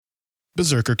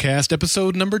Berserker Cast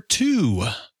episode number 2,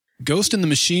 Ghost in the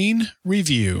Machine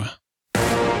review.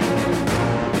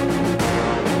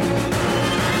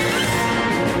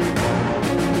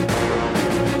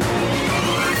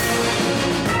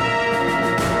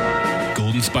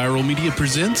 Golden Spiral Media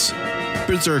presents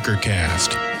Berserker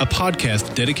Cast, a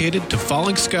podcast dedicated to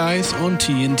falling skies on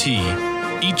TNT.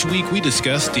 Each week we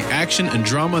discuss the action and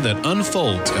drama that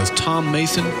unfolds as Tom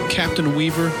Mason, Captain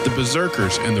Weaver, the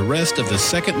Berserkers, and the rest of the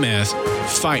Second Mass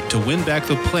fight to win back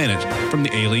the planet from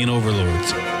the alien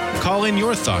overlords. Call in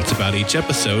your thoughts about each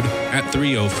episode at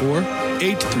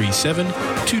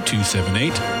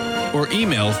 304-837-2278 or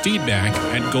email feedback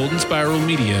at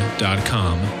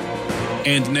goldenspiralmedia.com.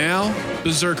 And now,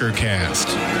 Berserker Cast.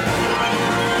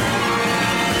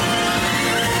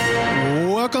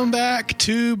 Welcome back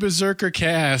to Berserker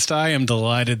Cast. I am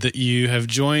delighted that you have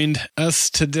joined us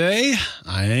today.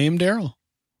 I am Daryl.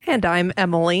 And I'm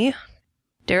Emily.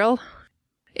 Daryl,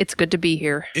 it's good to be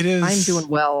here. It is. I'm doing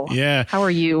well. Yeah. How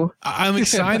are you? I'm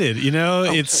excited. You know,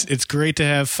 it's great to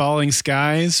have Falling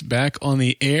Skies back on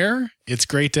the air. It's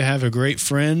great to have a great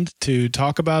friend to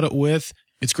talk about it with.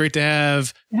 It's great to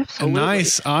have a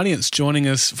nice audience joining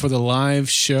us for the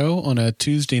live show on a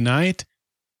Tuesday night.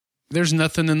 There's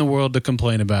nothing in the world to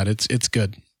complain about. It's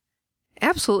good.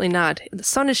 Absolutely not. The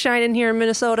sun is shining here in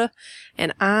Minnesota,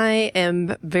 and I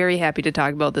am very happy to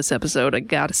talk about this episode, I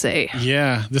gotta say.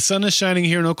 Yeah, the sun is shining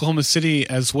here in Oklahoma City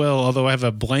as well, although I have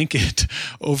a blanket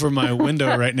over my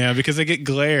window right now because I get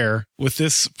glare with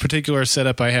this particular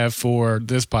setup I have for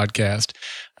this podcast.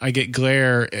 I get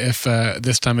glare if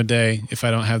this time of day, if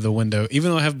I don't have the window.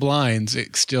 Even though I have blinds,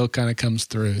 it still kind of comes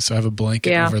through. So I have a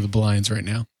blanket over the blinds right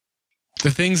now. The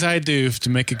things I do to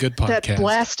make a good podcast. That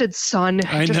blasted sun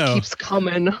just keeps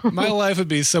coming. My life would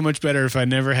be so much better if I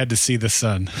never had to see the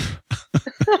sun.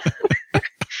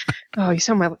 Oh, you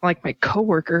sound like my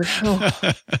coworker.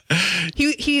 Oh.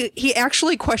 He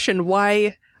actually questioned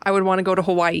why I would want to go to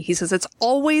Hawaii. He says, it's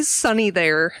always sunny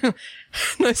there. And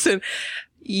I said,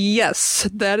 yes,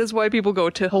 that is why people go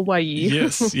to Hawaii.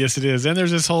 Yes, it is. And there's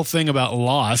this whole thing about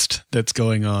Lost that's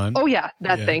going on. Oh, yeah,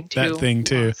 that thing, too. That thing,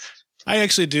 too. Lost. I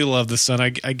actually do love the sun. I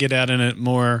get out in it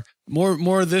more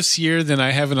this year than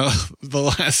I have in the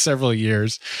last several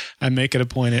years. I make it a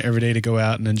point every day to go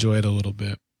out and enjoy it a little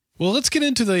bit. Well, let's get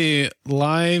into the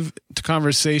live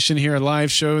conversation here, a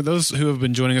live show. Those who have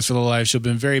been joining us for the live show have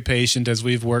been very patient as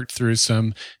we've worked through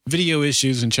some video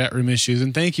issues and chat room issues.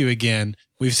 And thank you again.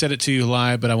 We've said it to you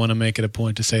live, but I want to make it a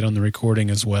point to say it on the recording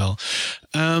as well.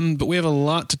 But we have a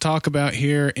lot to talk about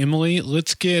here. Emily,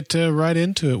 let's get right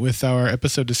into it with our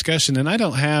episode discussion. And I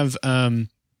don't have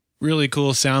really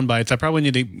cool sound bites. I probably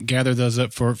need to gather those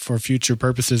up for future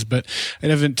purposes, but I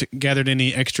haven't gathered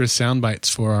any extra sound bites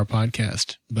for our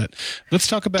podcast. But let's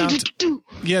talk about...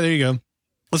 Yeah, there you go.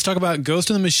 Let's talk about Ghost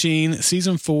in the Machine,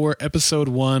 Season 4, Episode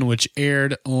 1, which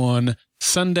aired on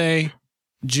Sunday,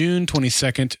 June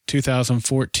 22nd,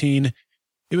 2014.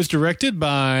 It was directed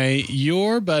by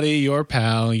your buddy, your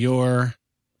pal, your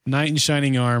knight in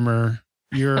shining armor,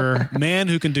 your man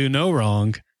who can do no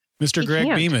wrong, Mr.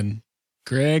 Greg Beeman.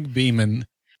 Greg Beeman.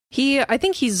 I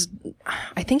think he's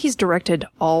directed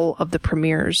all of the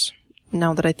premieres,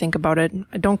 now that I think about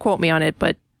it. Don't quote me on it,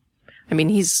 but I mean,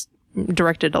 he's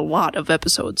directed a lot of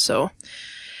episodes, so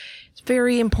it's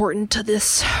very important to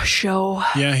this show.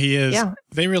 Yeah, he is. Yeah.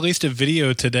 They released a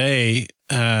video today,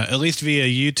 at least via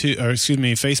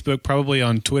Facebook, probably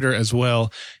on Twitter as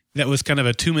well. That was kind of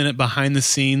a 2-minute behind the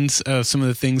scenes of some of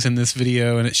the things in this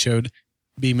video, and it showed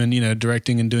Beeman,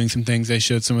 directing and doing some things. They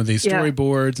showed some of these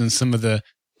storyboards and some of the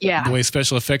way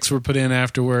special effects were put in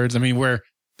afterwards. I mean, where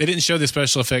they didn't show the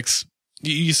special effects.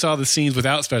 You saw the scenes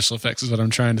without special effects is what I'm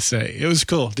trying to say. It was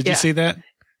cool. Did you see that?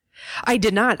 I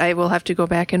did not. I will have to go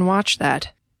back and watch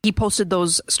that. He posted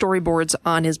those storyboards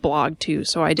on his blog too,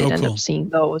 so I did end up seeing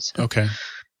those. Okay.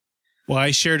 Well,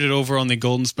 I shared it over on the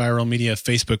Golden Spiral Media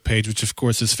Facebook page, which of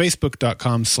course is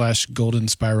facebook.com/Golden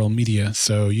Spiral Media.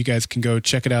 So you guys can go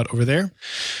check it out over there.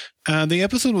 The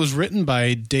episode was written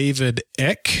by David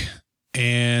Eck,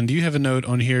 and you have a note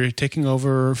on here taking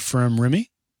over from Remy.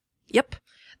 Yep.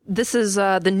 This is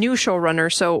the new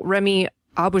showrunner. So Remy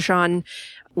Aboujan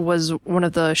was one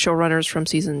of the showrunners from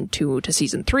season 2 to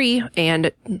season 3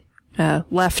 and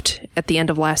left at the end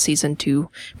of last season to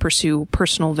pursue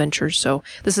personal ventures. So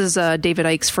this is David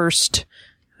Icke's first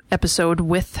episode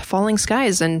with Falling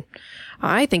Skies, and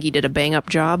I think he did a bang-up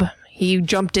job. He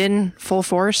jumped in full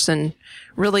force and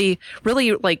really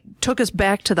took us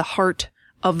back to the heart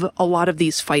of a lot of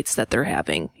these fights that they're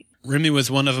having. Remy was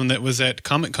one of them that was at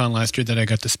Comic-Con last year that I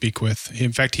got to speak with.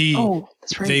 In fact,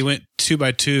 that's right. They went 2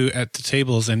 by 2 at the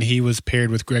tables, and he was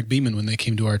paired with Greg Beeman when they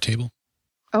came to our table.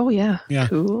 Oh, yeah. Yeah.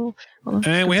 Cool. Well,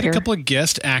 and we had a couple of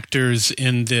guest actors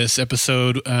in this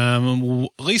episode. At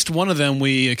least one of them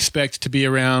we expect to be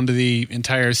around the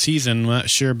entire season. We're not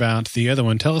sure about the other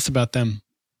one. Tell us about them.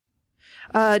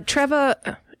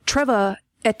 Treva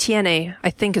Etienne, I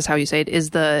think is how you say it, is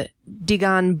the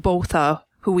Digan Botha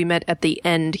who we met at the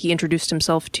end. He introduced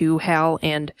himself to Hal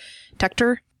and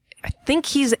Tector. I think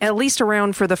he's at least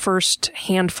around for the first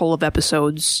handful of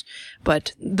episodes,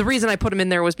 but the reason I put him in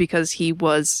there was because he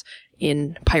was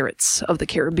in Pirates of the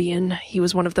Caribbean. He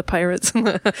was one of the pirates.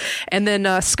 And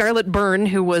then Scarlett Byrne,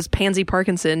 who was Pansy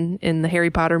Parkinson in the Harry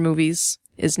Potter movies,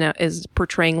 is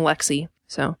portraying Lexi.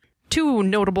 So, two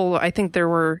notable, I think there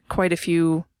were quite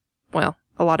a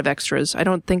lot of extras. I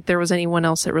don't think there was anyone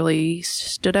else that really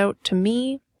stood out to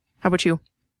me. How about you?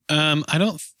 I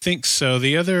don't think so.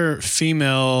 The other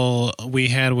female we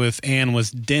had with Anne was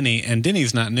Denny, and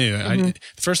Denny's not new. Mm-hmm.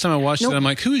 The first time I watched it, I'm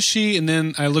like, who is she? And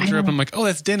then I looked her up, I'm like, oh,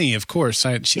 that's Denny, of course.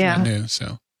 She's not new,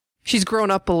 so. She's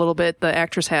grown up a little bit, the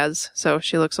actress has, so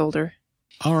she looks older.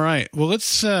 All right. Well,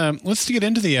 let's get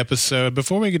into the episode.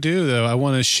 Before we do, though, I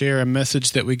want to share a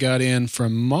message that we got in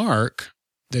from Mark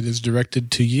that is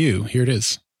directed to you. Here it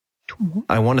is.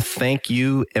 I want to thank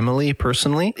you, Emily,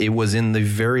 personally. It was in the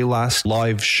very last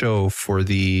live show for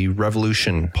the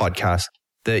Revolution podcast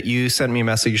that you sent me a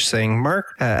message saying, Mark,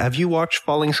 have you watched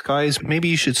Falling Skies? Maybe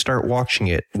you should start watching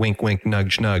it. Wink, wink,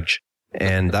 nudge, nudge.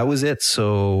 And that was it.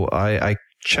 So I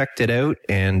checked it out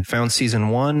and found season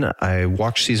 1. I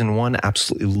watched season 1,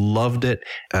 absolutely loved it.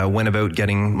 Went about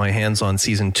getting my hands on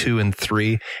season 2 and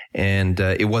 3. And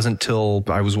it wasn't till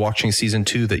I was watching season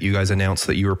 2 that you guys announced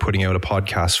that you were putting out a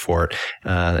podcast for it.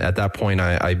 At that point,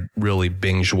 I really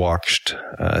binge watched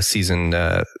season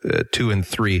 2 and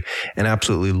 3 and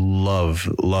absolutely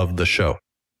loved the show.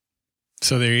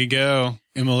 So there you go,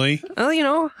 Emily.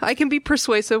 Well, I can be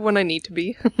persuasive when I need to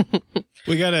be.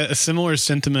 We got a similar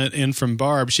sentiment in from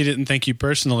Barb. She didn't thank you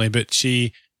personally, but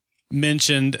she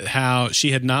mentioned how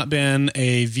she had not been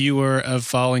a viewer of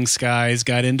Falling Skies,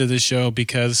 got into the show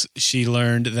because she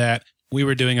learned that we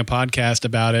were doing a podcast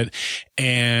about it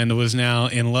and was now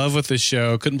in love with the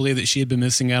show. Couldn't believe that she had been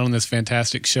missing out on this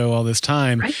fantastic show all this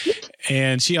time. Right.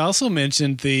 And she also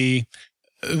mentioned the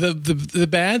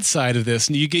bad side of this.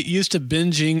 You get used to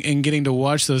binging and getting to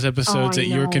watch those episodes at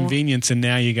your convenience, and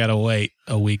now you got to wait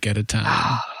a week at a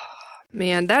time.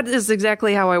 Man, that is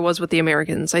exactly how I was with The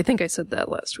Americans. I think I said that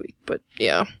last week, but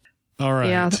yeah. All right.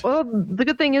 Yeah. Well, the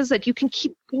good thing is that you can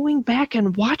keep going back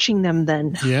and watching them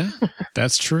then. Yeah,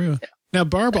 that's true. Now,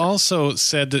 Barb also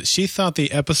said that she thought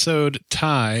the episode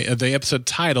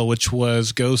title, which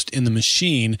was Ghost in the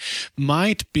Machine,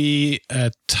 might be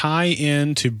a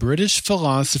tie-in to British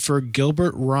philosopher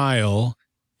Gilbert Ryle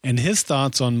and his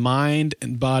thoughts on mind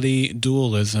and body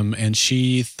dualism. And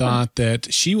she thought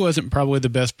that she wasn't probably the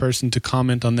best person to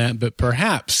comment on that, but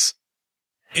perhaps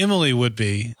Emily would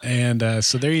be. And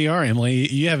so there you are, Emily.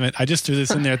 You haven't. I just threw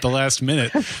this in there at the last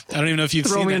minute. I don't even know if you've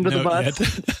seen that note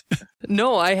yet.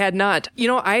 No, I had not.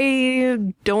 I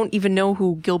don't even know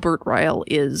who Gilbert Ryle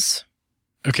is.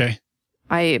 Okay.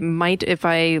 I might if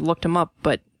I looked him up,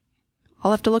 but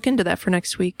I'll have to look into that for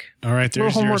next week. All right,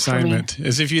 there's your assignment.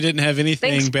 As if you didn't have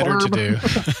anything better to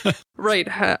do. Right.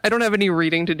 I don't have any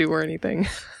reading to do or anything.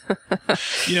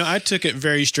 I took it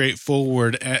very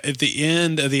straightforward. At the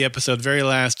end of the episode, very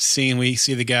last scene, we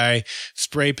see the guy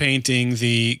spray painting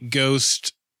the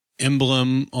ghost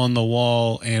emblem on the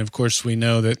wall. And of course, we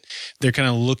know that they're kind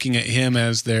of looking at him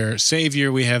as their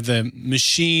savior. We have the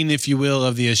machine, if you will,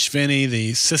 of the Ashveni,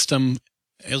 the system,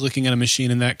 looking at a machine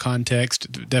in that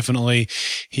context. Definitely,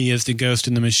 he is the ghost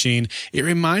in the machine. It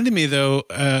reminded me, though,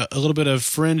 a little bit of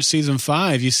Fringe season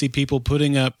 5. You see people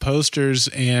putting up posters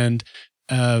and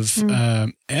of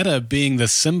Etta being the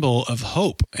symbol of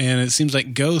hope. And it seems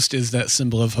like Ghost is that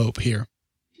symbol of hope here.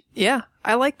 Yeah,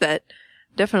 I like that.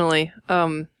 Definitely.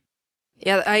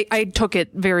 Yeah, I took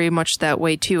it very much that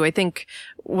way too. I think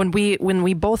when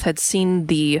we both had seen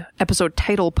the episode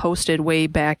title posted way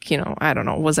back, I don't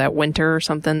know, was that winter or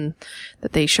something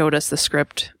that they showed us the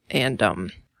script, and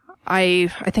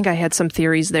I think I had some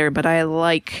theories there, but I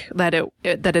like that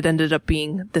it ended up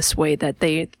being this way, that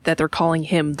they're calling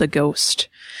him the Ghost.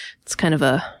 It's kind of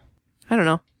a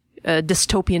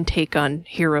dystopian take on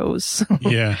heroes.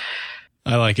 Yeah,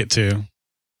 I like it too.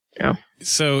 Yeah.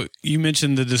 So you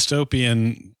mentioned the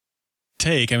dystopian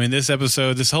take. I mean, this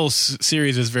whole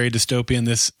series is very dystopian.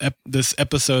 This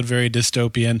episode very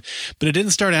dystopian, but it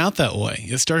didn't start out that way.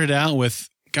 It started out with,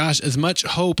 as much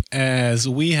hope as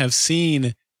we have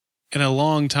seen in a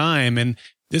long time. And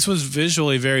this was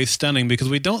visually very stunning because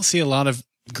we don't see a lot of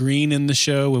green in the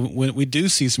show. We do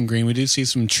see some green. We do see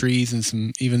some trees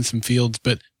and even some fields,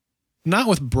 but not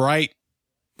with bright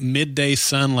midday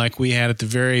sun like we had at the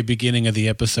very beginning of the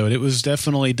episode. It was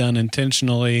definitely done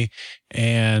intentionally,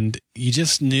 and you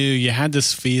just knew, you had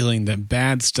this feeling that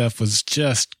bad stuff was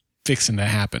just fixing to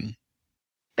happen.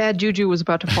 Bad juju was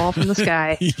about to fall from the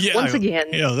sky once again.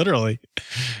 Yeah, literally.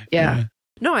 Yeah.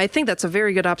 No, I think that's a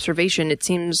very good observation. It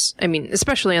seems, I mean,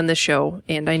 especially on this show,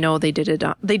 and I know they do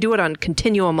it on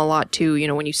Continuum a lot too. You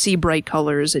know, when you see bright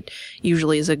colors, it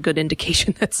usually is a good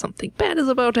indication that something bad is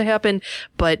about to happen.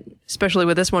 But especially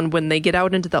with this one, when they get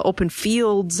out into the open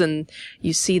fields and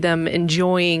you see them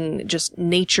enjoying just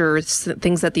nature,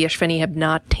 things that the Ishveni have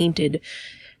not tainted,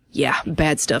 yeah,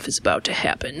 bad stuff is about to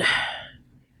happen.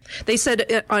 They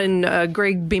said on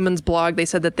Greg Beeman's blog, they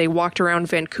said that they walked around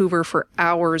Vancouver for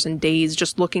hours and days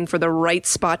just looking for the right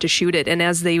spot to shoot it. And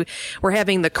as they were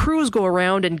having the crews go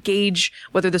around and gauge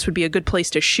whether this would be a good place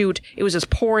to shoot, it was just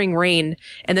pouring rain.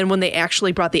 And then when they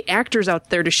actually brought the actors out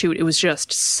there to shoot, it was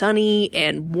just sunny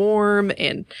and warm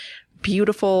and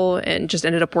beautiful, and just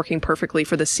ended up working perfectly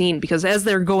for the scene. Because as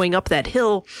they're going up that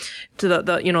hill to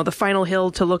the final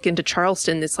hill to look into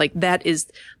Charleston, it's like that is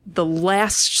the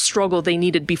last struggle they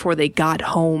needed before they got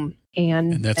home.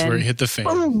 And that's where it hit the fan.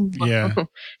 Boom. Yeah.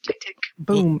 Tick, tick,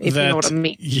 boom, if you know what I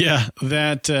mean. Yeah.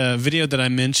 That video that I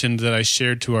mentioned that I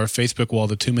shared to our Facebook wall,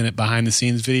 the 2-minute behind the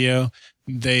scenes video,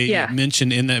 they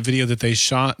mentioned in that video that they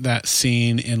shot that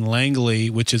scene in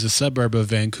Langley, which is a suburb of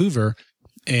Vancouver.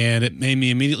 And it made me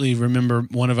immediately remember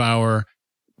one of our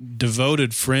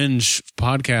devoted Fringe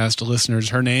podcast listeners.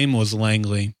 Her name was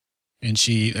Langley, and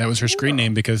that was her screen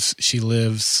name because she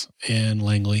lives in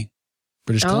Langley,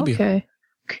 British Columbia. Okay,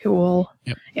 cool.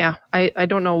 Yep. Yeah, I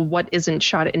don't know what isn't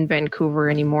shot in Vancouver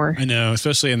anymore. I know,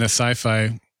 especially in the sci-fi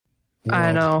world.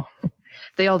 I know.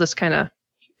 They all just kind of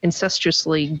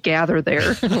incestuously gather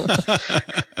there.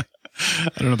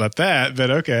 I don't know about that, but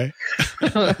okay.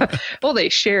 Well, they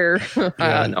share.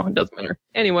 Yeah. No, it doesn't matter.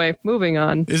 Anyway, moving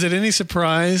on. Is it any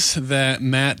surprise that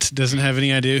Matt doesn't have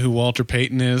any idea who Walter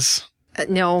Payton is?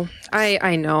 No,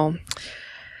 I know.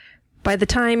 By the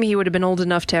time he would have been old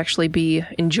enough to actually be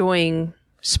enjoying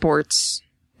sports,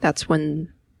 that's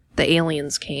when the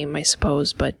aliens came, I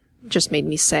suppose, but it just made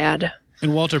me sad.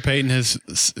 And Walter Payton has,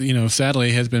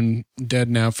 sadly has been dead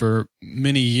now for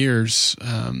many years.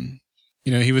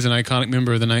 He was an iconic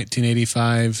member of the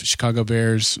 1985 Chicago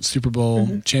Bears Super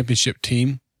Bowl championship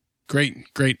team. Great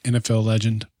NFL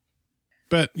legend.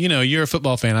 But, you're a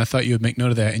football fan. I thought you would make note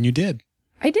of that, and you did.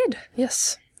 I did,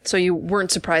 yes. So you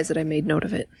weren't surprised that I made note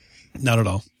of it? Not at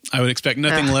all. I would expect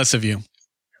nothing less of you.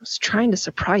 I was trying to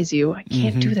surprise you. I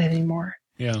can't do that anymore.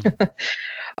 Yeah.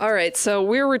 All right, so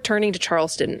we're returning to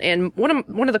Charleston, and one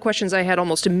of the questions I had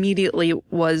almost immediately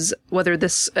was whether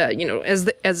this,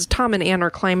 as Tom and Ann are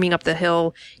climbing up the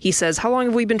hill, he says, "How long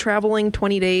have we been traveling?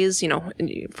 20 days."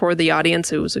 For the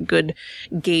audience, it was a good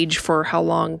gauge for how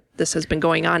long this has been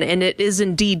going on, and it is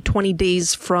indeed 20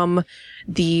 days from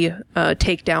the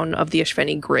takedown of the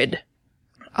Ishveni grid.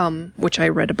 Which I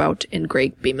read about in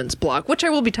Greg Beeman's blog, which I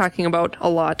will be talking about a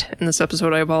lot in this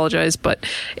episode. I apologize, but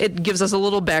it gives us a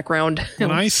little background. When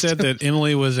I said that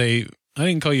Emily was I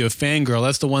didn't call you a fangirl.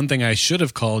 That's the one thing I should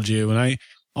have called you. And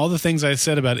all the things I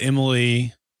said about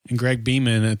Emily and Greg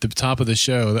Beeman at the top of the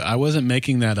show, I wasn't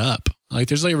making that up. Like,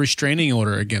 there's like a restraining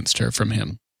order against her from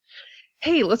him.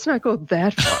 Hey, let's not go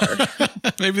that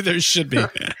far. Maybe there should be.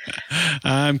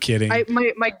 I'm kidding.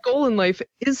 My goal in life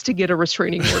is to get a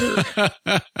restraining order.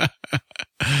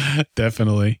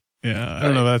 Definitely. Yeah. I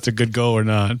don't know if that's a good goal or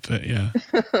not, but yeah.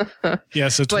 Yeah.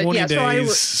 So 20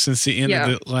 days since the end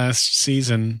of the last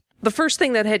season. The first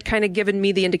thing that had kind of given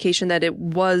me the indication that it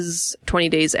was 20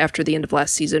 days after the end of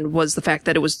last season was the fact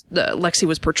that it was Lexi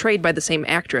was portrayed by the same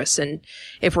actress. And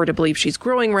if we're to believe she's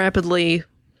growing rapidly,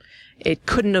 it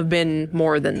couldn't have been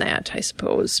more than that, I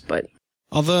suppose. But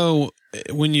although,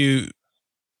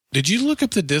 did you look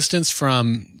up the distance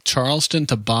from Charleston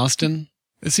to Boston?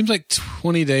 It seems like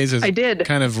 20 days is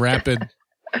kind of rapid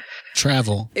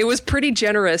travel. It was pretty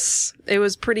generous. It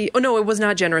was it was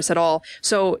not generous at all.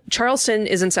 So Charleston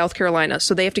is in South Carolina.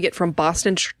 So they have to get from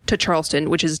Boston to Charleston,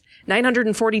 which is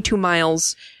 942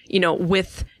 miles,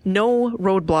 with no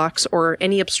roadblocks or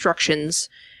any obstructions.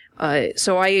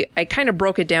 So I kind of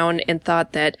broke it down and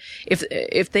thought that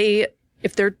if they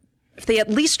at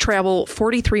least travel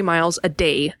 43 miles a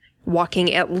day,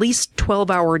 walking at least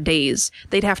 12-hour days,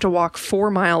 they'd have to walk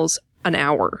 4 miles an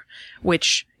hour,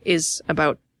 which is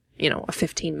about, a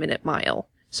 15-minute mile.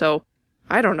 So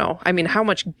I don't know. I mean, how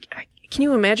much can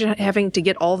you imagine having to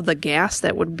get all of the gas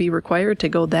that would be required to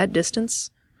go that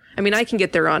distance? I mean, I can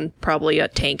get there on probably a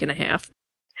tank and a half.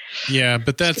 Yeah,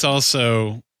 but that's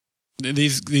also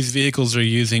these vehicles they're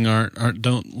using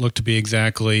don't look to be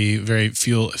exactly very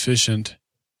fuel efficient.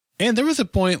 And there was a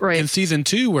point in season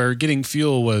 2 where getting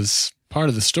fuel was part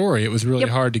of the story. It was really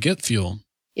hard to get fuel.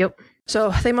 Yep.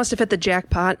 So they must have hit the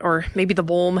jackpot, or maybe the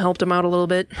Volm helped them out a little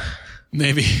bit.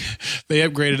 Maybe they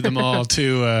upgraded them all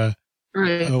to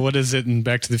what is it in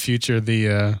Back to the Future?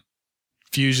 The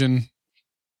fusion.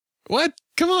 What?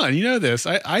 Come on, you know this.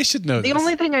 I should know this. The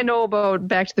only thing I know about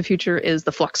Back to the Future is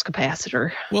the flux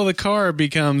capacitor. Well, the car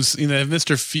becomes,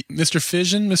 Mr.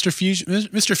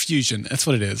 Fusion. That's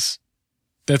what it is.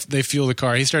 They fuel the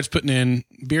car. He starts putting in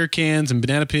beer cans and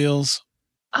banana peels.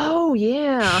 Oh,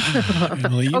 yeah.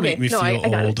 Emily, you make me feel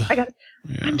old. I got it.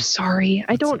 Yeah. I'm sorry.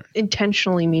 I don't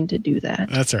intentionally mean to do that.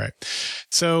 That's all right.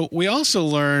 So we also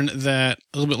learn that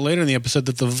a little bit later in the episode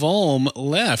that the Volm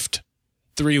left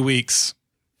 3 weeks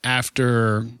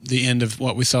after the end of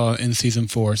what we saw in season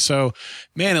 4. So,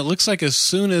 man, it looks like as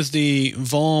soon as the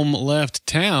Volm left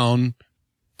town,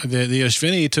 the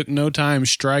Ashvini took no time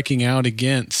striking out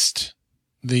against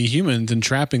the humans and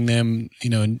trapping them,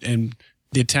 and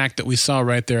the attack that we saw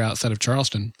right there outside of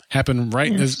Charleston happened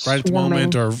right at the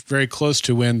moment or very close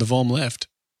to when the Volm left.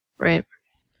 Right.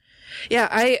 Yeah,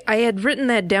 I had written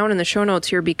that down in the show notes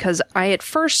here because I at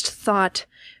first thought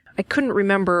I couldn't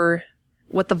remember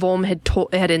what the Volm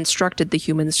had instructed the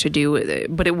humans to do,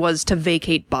 but it was to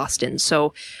vacate Boston.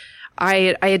 So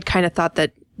I had kind of thought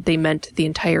that they meant the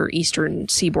entire eastern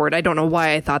seaboard. I don't know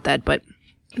why I thought that, but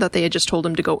that they had just told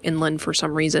him to go inland for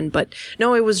some reason, but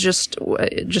no, it was just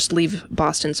leave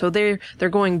Boston. So they're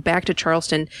going back to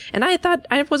Charleston, and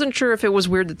I wasn't sure if it was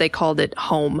weird that they called it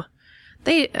home.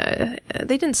 They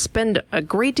didn't spend a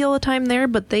great deal of time there,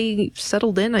 but they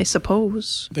settled in, I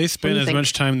suppose. They spent as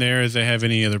much time there as they have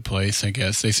any other place, I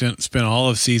guess. They spent all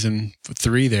of season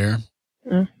 3 there.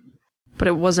 But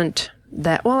it wasn't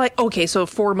that well. Okay, so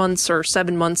 4 months or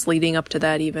 7 months leading up to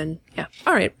that, even. Yeah.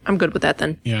 All right, I'm good with that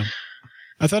then. Yeah.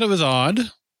 I thought it was odd,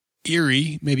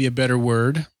 eerie, maybe a better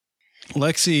word.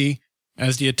 Lexi,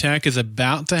 as the attack is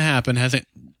about to happen,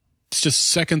 it's just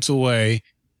seconds away.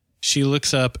 She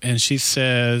looks up and she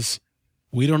says,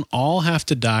 "We don't all have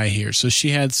to die here." So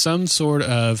she had some sort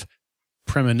of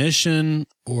premonition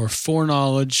or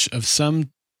foreknowledge of some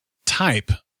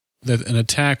type that an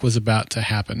attack was about to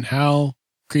happen. How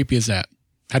creepy is that?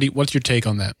 What's your take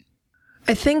on that?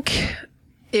 I think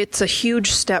it's a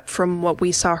huge step from what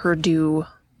we saw her do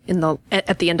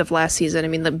at the end of last season. I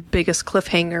mean, the biggest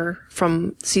cliffhanger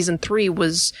from season 3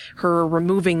 was her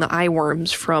removing the eye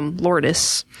worms from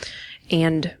Lourdes,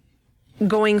 and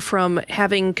going from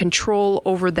having control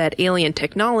over that alien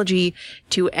technology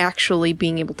to actually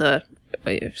being able to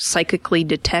psychically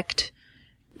detect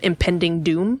impending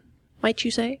doom, might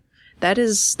you say? That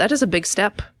is a big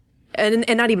step. And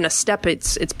not even a step,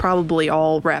 it's probably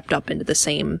all wrapped up into the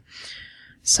same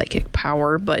psychic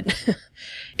power, but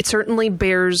it certainly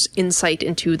bears insight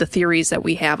into the theories that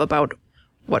we have about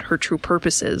what her true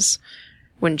purpose is.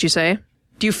 Wouldn't you say?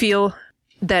 Do you feel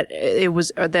that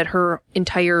that her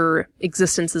entire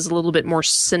existence is a little bit more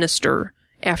sinister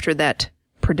after that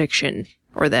prediction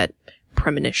or that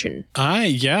premonition?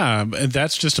 Yeah,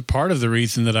 that's just a part of the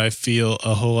reason that I feel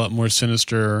a whole lot more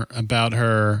sinister about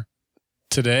her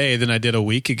today than I did a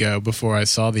week ago before I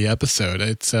saw the episode.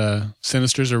 It's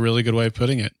sinister's a really good way of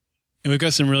putting it. And we've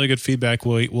got some really good feedback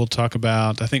we'll talk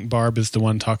about. I think Barb is the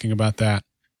one talking about that.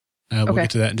 We'll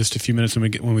get to that in just a few minutes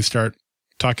when we start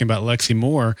talking about Lexi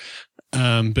more.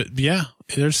 But yeah,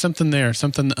 there's something there,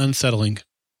 something unsettling.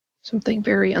 Something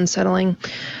very unsettling.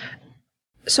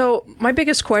 So my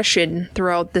biggest question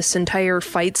throughout this entire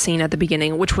fight scene at the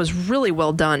beginning, which was really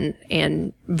well done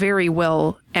and very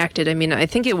well acted. I mean, I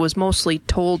think it was mostly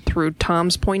told through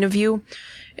Tom's point of view.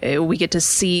 We get to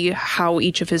see how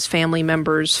each of his family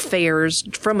members fares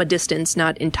from a distance,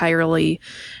 not entirely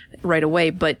right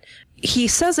away. But he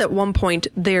says at one point,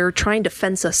 they're trying to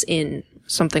fence us in,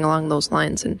 something along those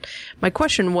lines. And my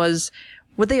question was,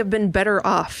 would they have been better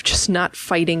off just not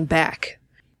fighting back?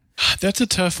 That's a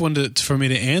tough one for me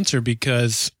to answer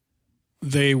because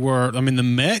the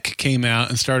mech came out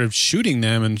and started shooting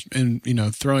them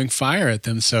and throwing fire at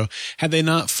them. So had they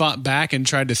not fought back and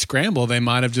tried to scramble, they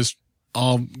might have just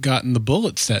all gotten the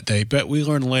bullets that day. But we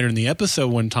learn later in the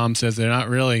episode when Tom says they're not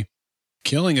really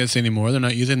killing us anymore. They're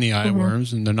not using the eye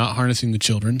worms and they're not harnessing the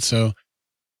children. So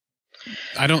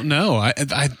I don't know. I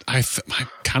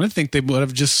kind of think they would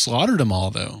have just slaughtered them all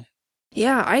though.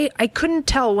 Yeah, I couldn't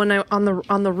tell on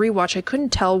the rewatch. I couldn't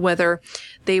tell whether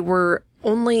they were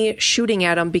only shooting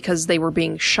at them because they were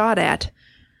being shot at,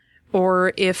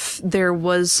 or if there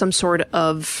was some sort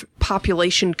of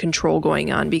population control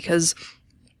going on. Because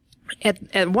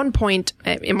At one point,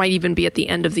 it might even be at the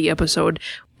end of the episode,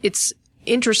 it's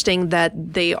interesting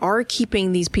that they are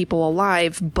keeping these people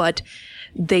alive, but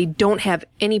they don't have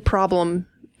any problem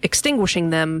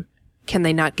extinguishing them. Can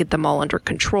they not get them all under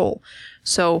control?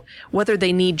 So whether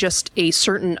they need just a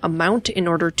certain amount in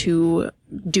order to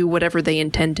do whatever they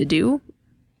intend to do,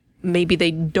 maybe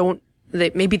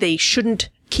maybe they shouldn't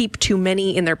keep too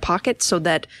many in their pocket so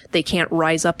that they can't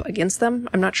rise up against them.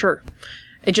 I'm not sure.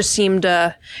 It just seemed,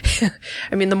 I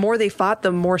mean, the more they fought,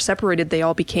 the more separated they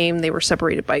all became. They were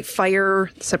separated by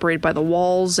fire, separated by the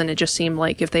walls, and it just seemed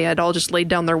like if they had all just laid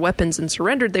down their weapons and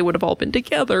surrendered, they would have all been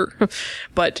together.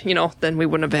 But, then we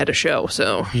wouldn't have had a show,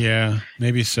 so. Yeah,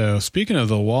 maybe so. Speaking of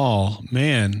the wall,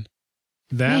 man,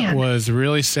 that was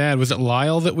really sad. Was it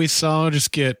Lyle that we saw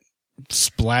just get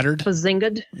splattered?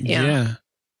 Bazinged? Yeah.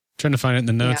 Trying to find it in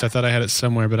the notes. Yeah. I thought I had it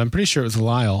somewhere, but I'm pretty sure it was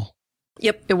Lyle.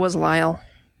 Yep, it was Lyle.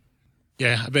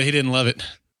 Yeah, I bet he didn't love it.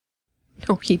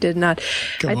 No, he did not.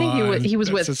 Come I think on. he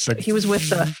was with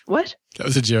the what? That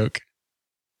was a joke.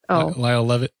 Oh, Lyle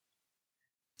Lovett.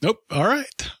 Nope. All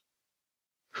right.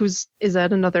 is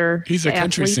that another? He's a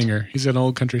country singer. He's an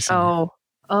old country singer.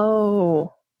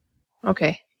 Oh.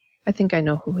 Okay. I think I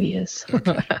know who he is.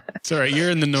 It's all right. You're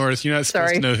in the north. You're not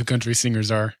supposed to know who country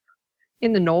singers are.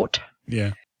 In the north.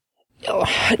 Yeah. Oh,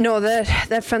 no,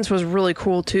 that fence was really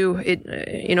cool too.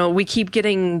 It, we keep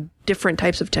getting different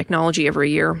types of technology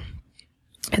every year.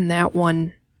 And that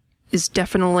one is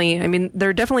definitely,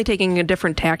 they're definitely taking a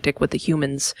different tactic with the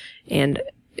humans. And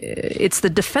it's the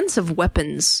defensive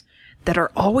weapons that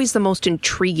are always the most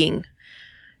intriguing.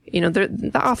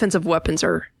 The offensive weapons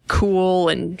are cool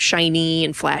and shiny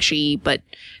and flashy, but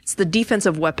it's the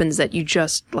defensive weapons that you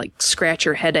just scratch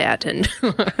your head at. And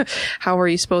how are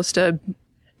you supposed to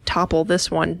topple this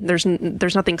one? There's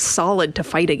nothing solid to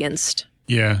fight against.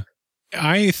 Yeah.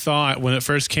 I thought when it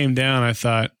first came down,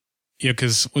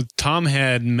 because Tom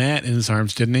had Matt in his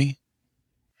arms, didn't he?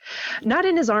 Not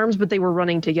in his arms, but they were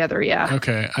running together. Yeah.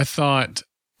 Okay. I thought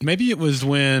maybe it was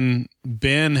when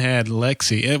Ben had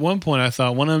Lexi. At one point, I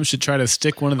thought one of them should try to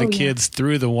stick one of the kids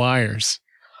through the wires.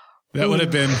 That would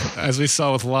have been, as we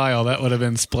saw with Lyle, that would have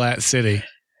been Splat City.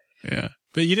 Yeah.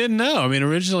 But you didn't know.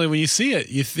 Originally when you see it,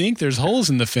 you think there's holes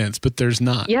in the fence, but there's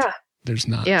not. Yeah. There's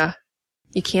not. Yeah.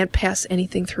 You can't pass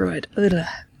anything through it. Ugh.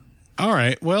 All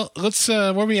right. Well, let's,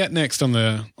 where are we at next on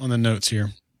the notes here?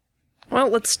 Well,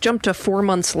 let's jump to 4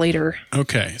 months later.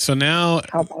 Okay. So now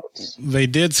they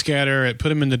did scatter. It put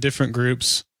them into different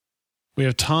groups. We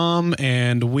have Tom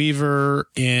and Weaver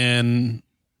in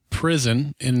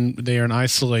prison, and they are in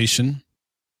isolation.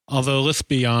 Although, let's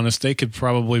be honest, they could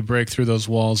probably break through those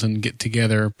walls and get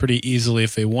together pretty easily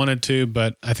if they wanted to,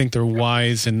 but I think they're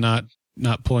wise in not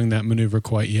pulling that maneuver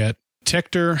quite yet.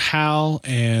 Tector, Hal,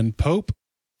 and Pope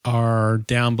are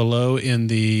down below in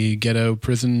the ghetto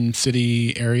prison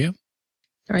city area.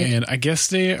 Right. And I guess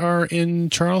they are in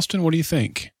Charleston. What do you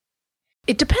think?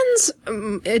 It depends.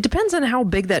 It depends on how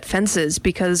big that fence is,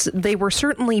 because they were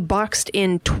certainly boxed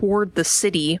in toward the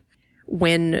city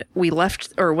when we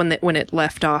left, or when it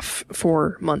left off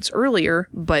 4 months earlier.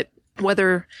 But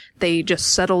whether they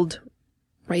just settled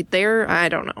right there, I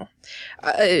don't know.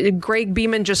 Greg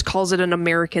Beeman just calls it an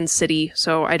American city,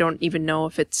 so I don't even know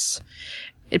if it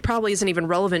probably isn't even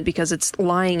relevant because it's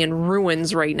lying in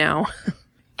ruins right now.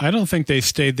 I don't think they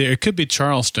stayed there. It could be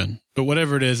Charleston, but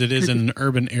whatever it is in an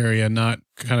urban area, not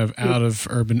kind of out of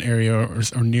urban area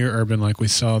or near urban like we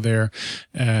saw there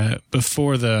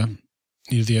before the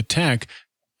attack.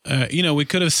 We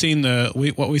could have seen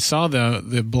what we saw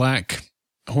the Black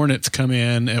Hornets come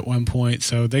in at one point,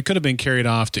 so they could have been carried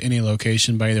off to any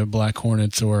location by either Black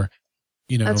Hornets or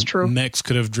That's true. Mechs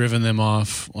could have driven them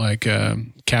off, like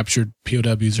captured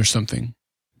POWs or something.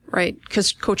 Right,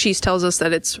 because Cochise tells us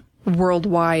that it's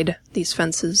worldwide, these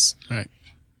fences. Right.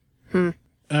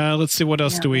 Let's see, what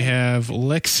else do we have?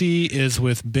 Lexi is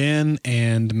with Ben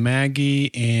and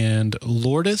Maggie and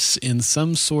Lourdes in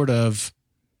some sort of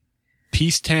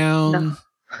Peacetown,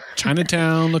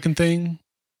 Chinatown looking thing.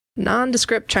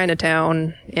 Nondescript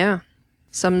Chinatown, yeah.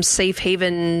 Some safe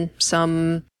haven,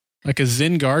 some... Like a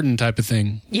Zen garden type of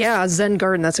thing. Yeah, a Zen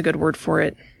garden, that's a good word for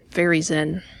it. Very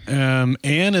Zen. Anne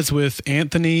is with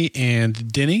Anthony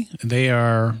and Denny. They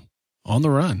are on the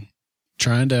run,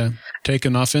 trying to take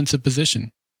an offensive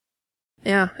position.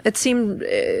 Yeah,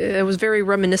 it was very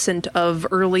reminiscent of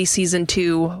early season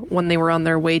 2 when they were on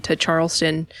their way to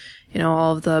Charleston.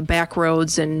 All of the back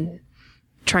roads and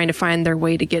trying to find their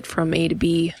way to get from A to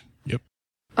B. Yep.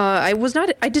 I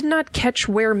did not catch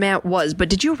where Matt was, but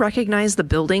did you recognize the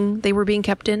building they were being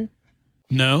kept in?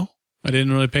 No, I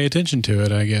didn't really pay attention to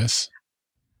it, I guess.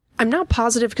 I'm not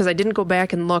positive because I didn't go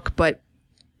back and look, but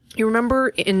You remember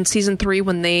in season 3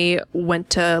 when they went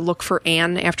to look for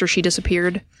Anne after she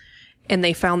disappeared, and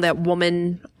they found that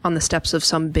woman on the steps of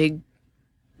some big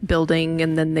building,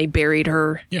 and then they buried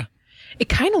her? Yeah. It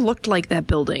kind of looked like that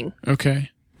building. Okay.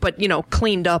 But,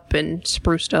 cleaned up and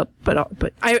spruced up.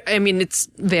 But I mean, it's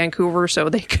Vancouver, so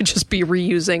they could just be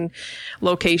reusing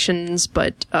locations.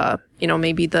 But,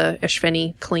 maybe the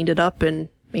Ishveni cleaned it up and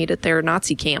made it their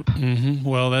Nazi camp. Mm-hmm.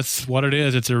 Well, that's what it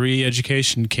is. It's a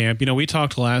re-education camp. We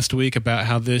talked last week about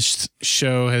how this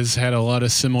show has had a lot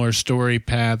of similar story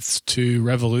paths to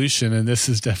Revolution, and this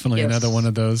is definitely another one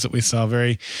of those that we saw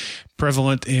very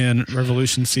prevalent in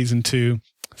Revolution Season 2.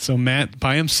 So Matt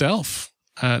by himself.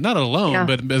 Not alone,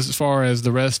 but as far as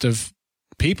the rest of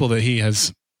people that he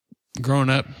has grown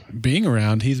up being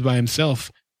around, he's by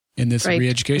himself in this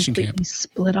re-education camp. He's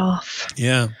split off.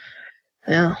 Yeah.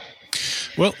 Yeah.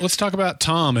 Well, let's talk about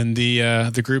Tom and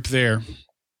the group there.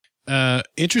 Not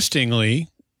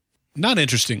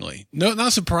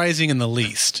surprising in the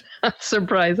least.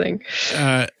 Surprising.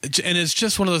 And it's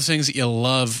just one of those things that you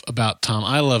love about Tom.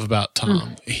 I love about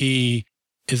Tom. He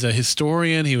is a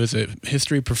historian. He was a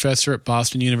history professor at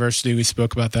Boston University. We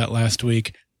spoke about that last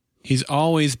week. He's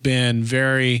always been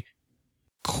very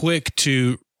quick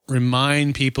to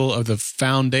remind people of the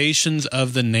foundations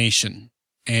of the nation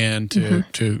and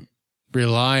to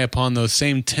rely upon those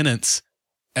same tenets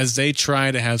as they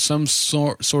try to have some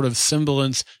sort of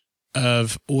semblance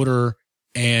of order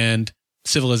and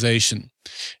civilization.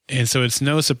 And so it's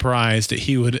no surprise that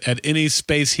he would, at any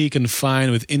space he can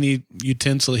find with any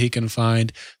utensil he can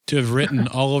find, to have written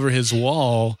all over his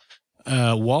walls,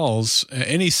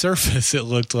 any surface it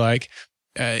looked like,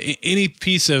 any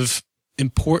piece of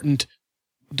important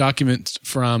documents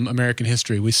from American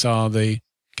history. We saw the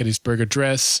Gettysburg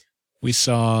Address. We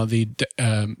saw the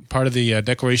part of the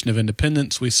Declaration of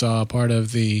Independence. We saw part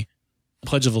of the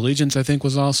Pledge of Allegiance, I think,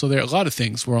 was also there. A lot of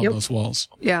things were on those walls.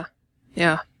 Yeah.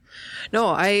 Yeah. No,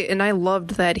 I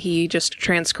loved that he just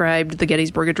transcribed the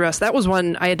Gettysburg Address. That was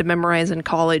one I had to memorize in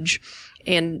college.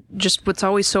 And just what's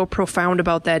always so profound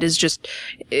about that is just,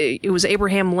 it was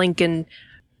Abraham Lincoln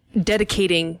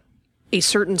dedicating a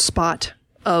certain spot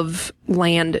of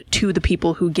land to the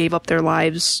people who gave up their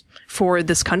lives for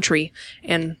this country.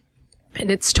 And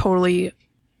it's totally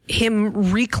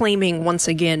him reclaiming once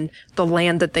again the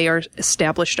land that they are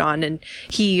established on. And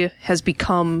he has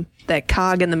become that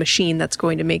cog in the machine that's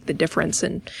going to make the difference.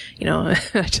 And,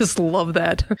 I just love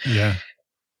that. Yeah.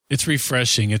 It's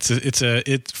refreshing.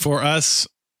 It's for us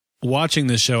watching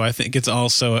this show. I think it's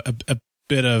also a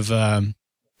bit of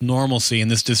normalcy in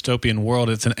this dystopian world.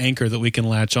 It's an anchor that we can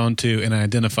latch onto and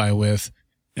identify with.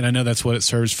 And I know that's what it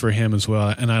serves for him as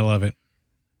well. And I love it.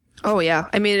 Oh yeah.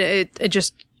 I mean, it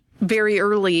just very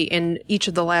early in each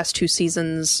of the last 2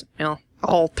 seasons,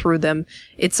 all through them,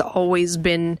 it's always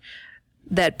been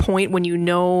that point when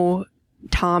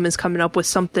Tom is coming up with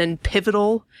something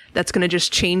pivotal that's going to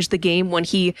just change the game when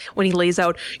he lays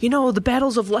out, the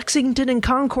battles of Lexington and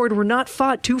Concord were not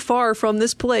fought too far from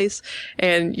this place.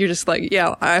 And you're just like,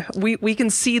 yeah, we can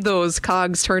see those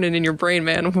cogs turning in your brain,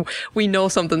 man. We know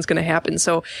something's going to happen.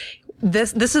 So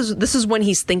this is when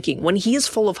he's thinking, when he is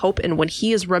full of hope and when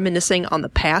he is reminiscing on the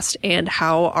past and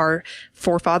how our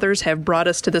forefathers have brought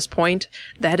us to this point.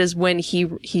 That is when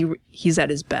he's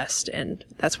at his best. And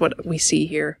that's what we see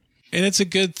here. And it's a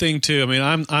good thing too. I mean,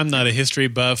 I'm not a history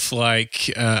buff like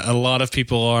a lot of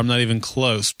people are. I'm not even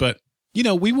close. But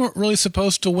we weren't really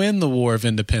supposed to win the War of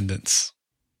Independence.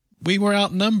 We were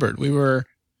outnumbered. We were.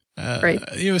 Right.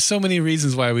 There were so many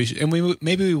reasons why we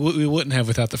wouldn't have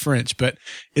without the French. But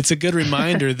it's a good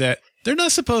reminder that they're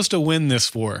not supposed to win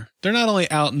this war. They're not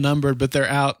only outnumbered, but they're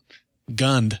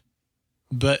outgunned.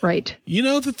 But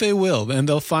that they will, and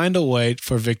they'll find a way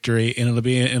for victory, and it'll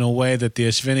be in a way that the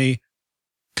Ishveni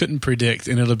couldn't predict,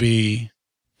 and it'll be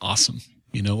awesome.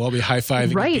 We'll be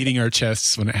high-fiving and beating our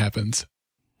chests when it happens.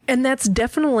 And that's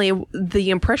definitely the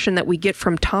impression that we get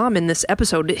from Tom in this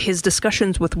episode. His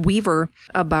discussions with Weaver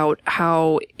about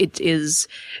how it is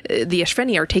the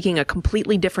Ishveni are taking a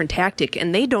completely different tactic,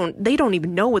 and they don't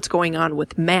even know what's going on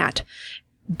with Matt,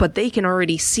 but they can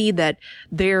already see that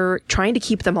they're trying to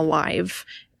keep them alive.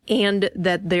 And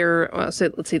that they're, let's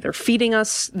see, they're feeding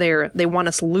us. They want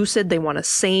us lucid. They want us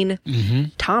sane. Mm-hmm.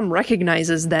 Tom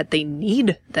recognizes that they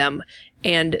need them.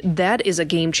 And that is a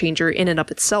game changer in and of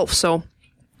itself. So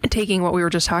taking what we were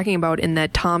just talking about in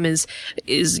that Tom is,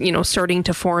 starting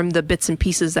to form the bits and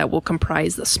pieces that will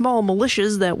comprise the small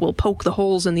militias that will poke the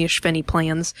holes in the Ishveni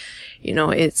plans.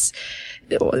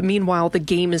 Meanwhile, the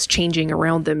game is changing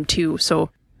around them too. So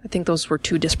I think those were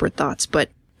 2 disparate thoughts, but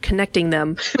connecting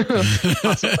them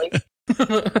possibly.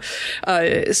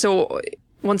 So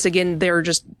once again, they're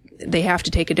just they have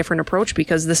to take a different approach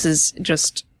because this is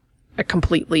just a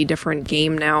completely different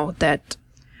game now. That,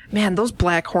 man, those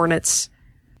Black Hornets,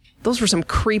 those were some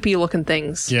creepy looking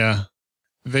things. Yeah.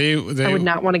 They I would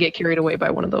not want to get carried away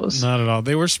by one of those. Not at all.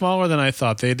 They were smaller than I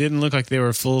thought. They didn't look like they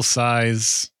were full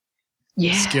size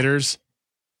skitters.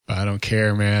 But I don't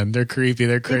care, man. They're creepy.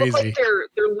 They're crazy. They look like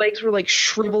their legs were like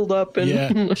shriveled up and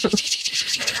and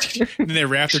then they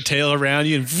wrap their tail around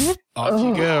you and whoop, off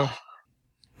you go.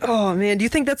 Oh man, do you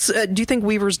think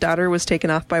Weaver's daughter was taken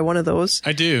off by one of those?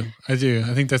 I do. I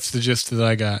think that's the gist that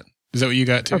I got. Is that what you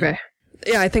got too? Okay.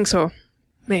 Yeah, I think so.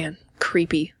 Man,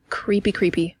 creepy.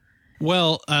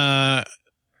 Well,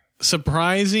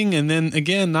 surprising, and then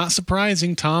again, not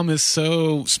surprising. Tom is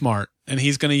so smart, and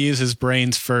he's going to use his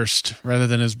brains first rather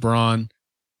than his brawn,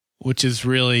 which is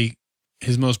really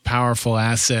his most powerful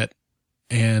asset.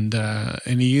 And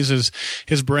he uses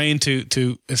his brain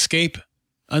to escape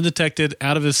undetected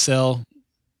out of his cell,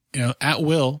 at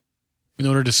will, in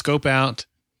order to scope out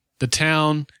the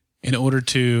town, in order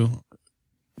to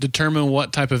determine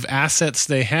what type of assets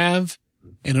they have,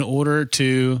 and in order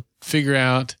to figure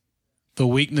out the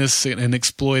weakness and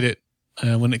exploit it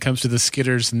when it comes to the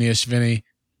Skitters and the Ishveni.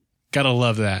 Gotta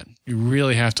love that. You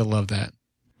really have to love that.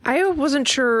 I wasn't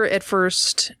sure at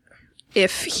first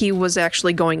if he was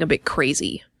actually going a bit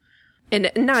crazy.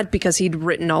 And not because he'd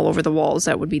written all over the walls,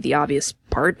 that would be the obvious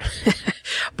part.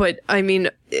 But, I mean,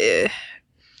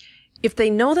 if they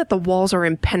know that the walls are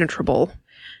impenetrable,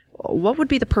 what would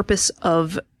be the purpose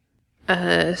of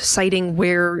citing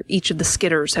where each of the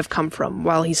Skitters have come from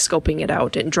while he's scoping it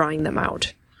out and drawing them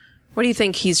out? What do you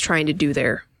think he's trying to do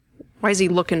there? Why is he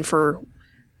looking for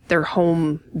their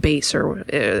home base, or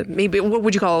maybe what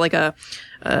would you call it, like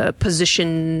a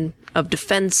position of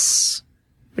defense?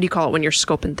 What do you call it when you're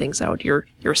scoping things out? You're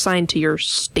assigned to your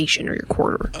station or your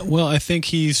quarter. Well, I think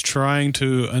he's trying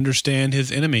to understand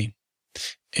his enemy,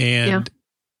 and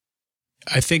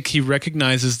I think he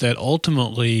recognizes that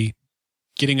ultimately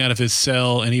getting out of his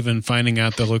cell and even finding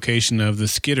out the location of the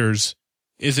Skitters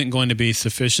isn't going to be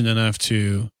sufficient enough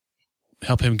to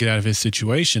help him get out of his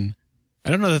situation. I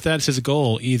don't know that that's his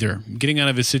goal either. Getting out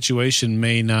of his situation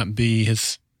may not be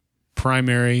his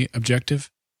primary objective.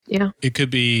 Yeah. It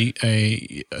could be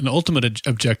an ultimate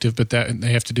objective, but that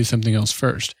they have to do something else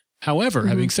first. However,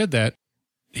 having said that,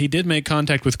 he did make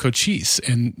contact with Cochise,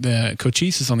 and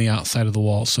Cochise is on the outside of the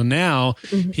wall. So now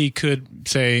he could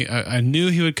say, I knew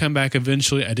he would come back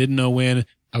eventually. I didn't know when.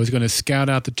 I was going to scout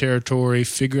out the territory,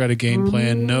 figure out a game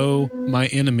plan, know my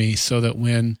enemy, so that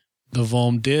when the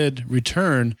Volm did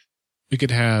return, we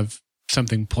could have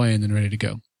something planned and ready to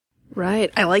go.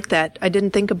 Right. I like that. I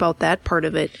didn't think about that part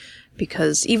of it,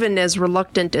 because even as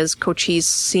reluctant as Cochise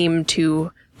seemed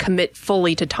to commit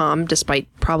fully to Tom, despite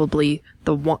probably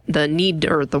the need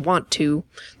or the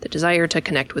desire to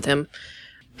connect with him.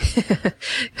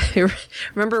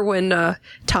 Remember when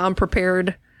Tom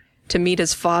prepared to meet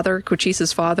his father,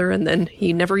 Cochise's father, and then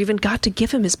he never even got to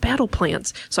give him his battle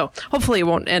plans. So hopefully it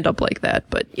won't end up like that.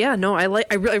 But yeah, no, I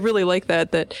really like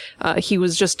that he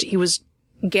was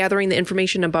gathering the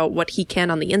information about what he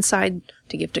can on the inside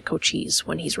to give to Cochise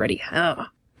when he's ready.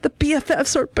 The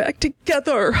BFFs are back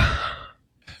together.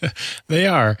 They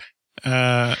are.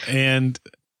 And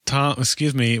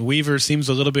Weaver seems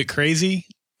a little bit crazy.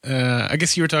 I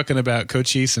guess you were talking about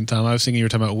Cochise and Tom. I was thinking you were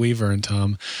talking about Weaver and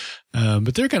Tom.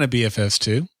 But they're kind of BFFs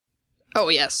too. Oh,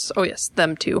 yes.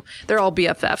 Them too. They're all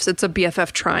BFFs. It's a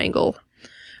BFF triangle.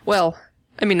 Well,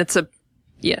 I mean,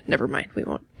 never mind. We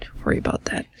won't worry about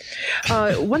that.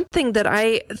 One thing that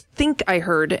I think I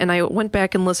heard, and I went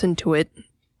back and listened to it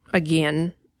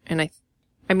again, and I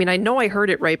know I heard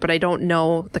it right, but I don't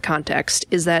know the context,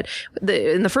 is that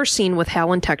in the first scene with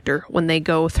Hal and Tector, when they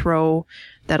go throw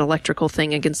that electrical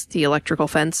thing against the electrical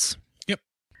fence. Yep.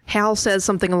 Hal says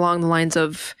something along the lines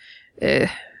of,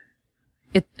 it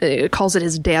calls it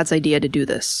his dad's idea to do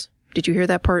this. Did you hear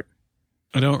that part?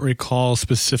 I don't recall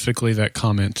specifically that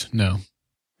comment, no.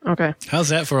 Okay. How's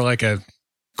that for like a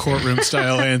courtroom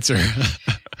style answer?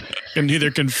 Can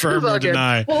neither confirm or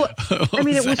deny. Well, I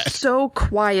mean, it was so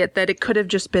quiet that it could have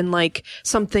just been like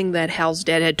something that Hal's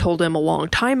dad had told him a long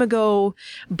time ago.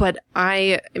 But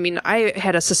I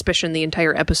had a suspicion the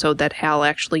entire episode that Hal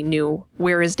actually knew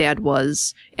where his dad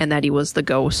was and that he was the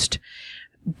ghost.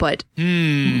 But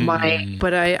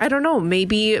I don't know.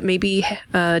 Maybe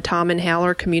Tom and Hal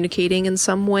are communicating in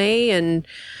some way, and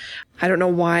I don't know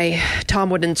why Tom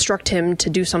would instruct him to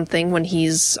do something when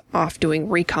he's off doing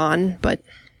recon, but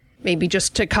maybe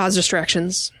just to cause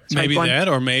distractions. Maybe that,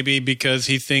 or maybe because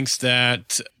he thinks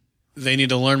that they need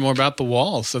to learn more about the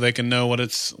wall so they can know what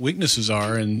its weaknesses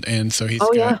are. And so he's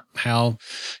got Hal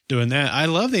doing that. I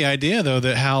love the idea, though,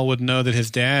 that Hal would know that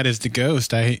his dad is the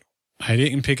ghost. I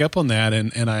didn't pick up on that,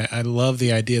 and I love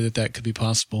the idea that could be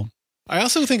possible. I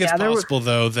also think it's possible,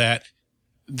 though,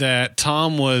 that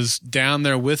Tom was down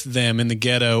there with them in the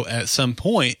ghetto at some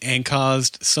point and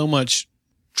caused so much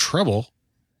trouble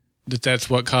that's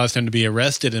what caused him to be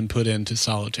arrested and put into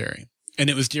solitary. And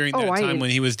it was during that time when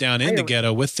he was down in the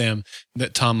ghetto with them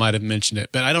that Tom might have mentioned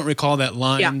it. But I don't recall that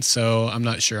line, so I'm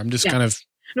not sure. I'm just kind of...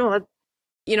 No,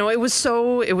 it was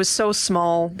so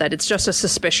small that it's just a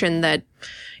suspicion that,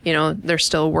 they're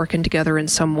still working together in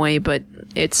some way, but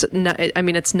it's not,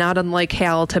 it's not unlike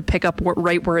Hal to pick up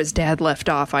right where his dad left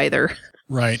off either.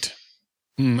 Right.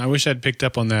 I wish I'd picked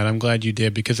up on that. I'm glad you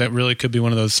did, because that really could be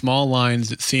one of those small lines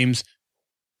that seems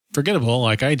forgettable,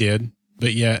 like I did,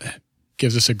 but yet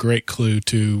gives us a great clue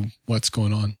to what's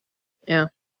going on. Yeah.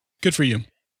 Good for you.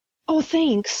 Oh,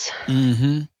 thanks.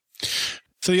 Mm-hmm.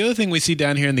 So the other thing we see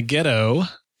down here in the ghetto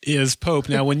is Pope.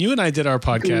 Now, when you and I did our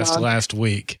podcast last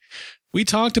week, we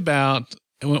talked about,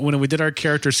 when we did our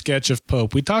character sketch of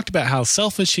Pope, we talked about how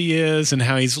selfish he is and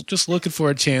how he's just looking for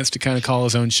a chance to kind of call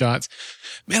his own shots.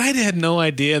 Man, I had no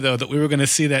idea, though, that we were going to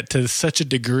see that to such a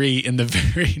degree in the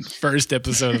very first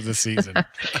episode of the season.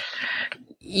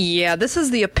 Yeah, this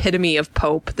is the epitome of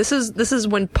Pope. This is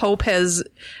when Pope has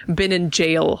been in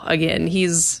jail again.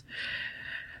 He's,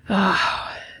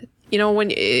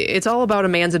 when it's all about a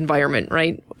man's environment,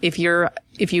 right? If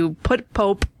you put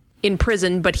Pope in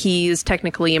prison, but he is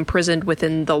technically imprisoned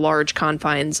within the large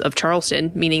confines of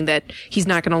Charleston, meaning that he's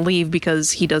not going to leave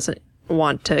because he doesn't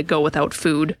want to go without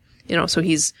food. So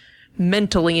he's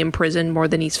mentally imprisoned more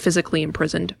than he's physically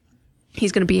imprisoned.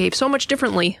 He's going to behave so much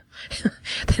differently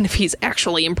than if he's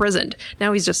actually imprisoned.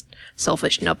 Now he's just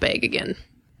selfish nutbag again.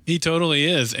 He totally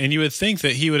is. And you would think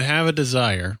that he would have a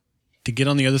desire to get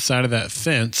on the other side of that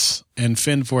fence and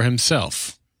fend for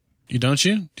himself. Don't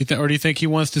you? Or do you think he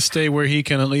wants to stay where he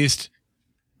can at least...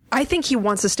 I think he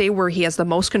wants to stay where he has the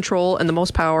most control and the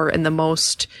most power and the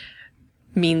most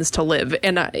means to live.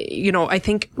 And, I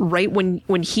think right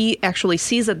when he actually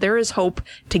sees that there is hope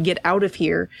to get out of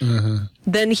here,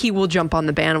 then he will jump on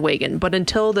the bandwagon. But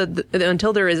until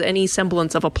there is any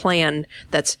semblance of a plan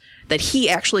that he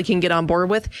actually can get on board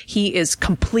with, he is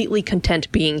completely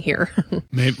content being here.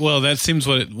 Well, that seems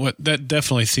that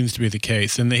definitely seems to be the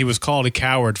case. And he was called a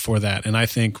coward for that. And I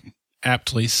think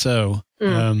aptly so.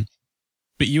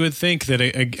 But you would think that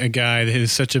a guy that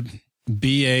is such a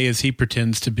BA as he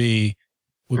pretends to be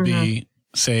would be,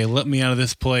 say, let me out of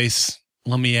this place,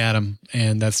 let me at him.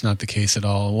 And that's not the case at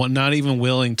all. Not even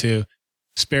willing to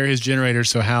spare his generator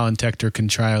so Hal and Tector can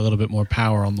try a little bit more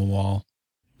power on the wall.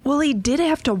 Well, he did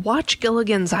have to watch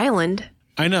Gilligan's Island.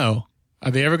 I know.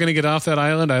 Are they ever going to get off that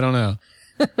island? I don't know.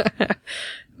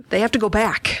 They have to go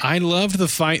back. I loved the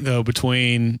fight, though,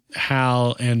 between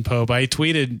Hal and Pope. I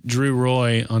tweeted Drew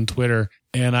Roy on Twitter,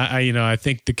 and I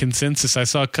think the consensus, I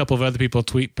saw a couple of other people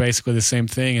tweet basically the same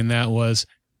thing, and that was,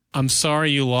 I'm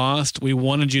sorry you lost. We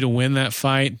wanted you to win that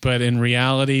fight, but in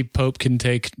reality, Pope can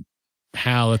take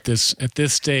Hal at this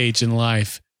stage in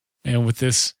life. And with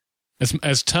this,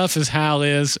 as tough as Hal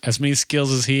is, as many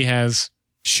skills as he has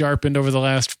sharpened over the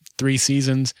last 3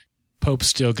 seasons, Pope's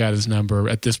still got his number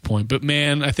at this point. But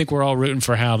man, I think we're all rooting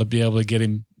for Hal to be able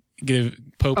to give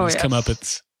Pope his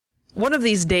comeuppance. One of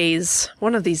these days.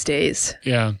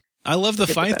 Yeah. I love the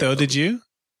fight, though. Did you?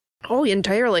 Oh,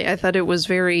 entirely. I thought it was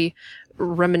very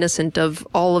reminiscent of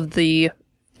all of the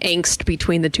angst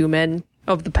between the two men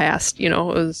of the past. It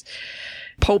was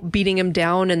Pope beating him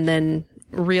down and then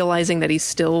realizing that he's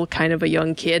still kind of a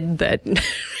young kid that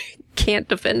can't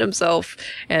defend himself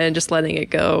and just letting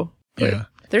it go. Yeah.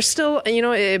 There's still,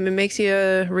 it makes you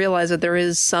realize that there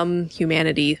is some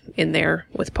humanity in there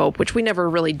with Pope, which we never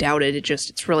really doubted.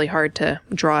 It's really hard to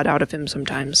draw it out of him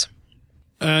sometimes.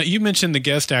 You mentioned the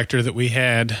guest actor that we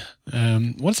had.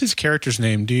 What's his character's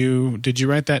name? Did you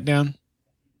write that down?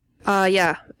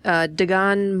 Yeah.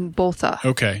 Dagon Botha.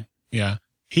 Okay. Yeah.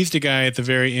 He's the guy at the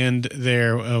very end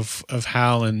there of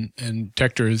Hal and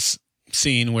Tector's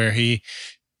scene where he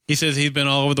says he's been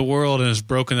all over the world and has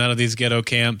broken out of these ghetto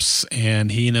camps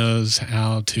and he knows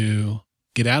how to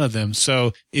get out of them.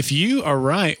 So if you are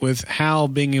right with Hal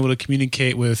being able to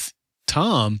communicate with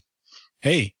Tom,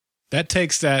 hey, that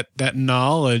takes that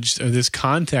knowledge or this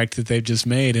contact that they've just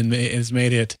made and has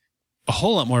made it a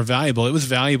whole lot more valuable. It was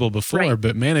valuable before, right.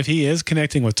 But man, if he is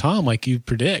connecting with Tom like you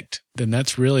predict, then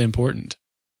that's really important.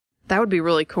 That would be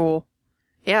really cool.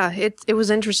 Yeah, it was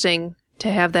interesting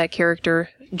to have that character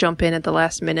jump in at the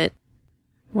last minute.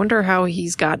 Wonder how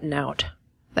he's gotten out.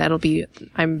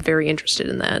 I'm very interested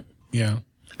in that. Yeah.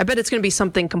 I bet it's going to be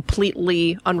something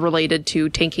completely unrelated to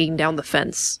taking down the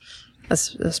fence.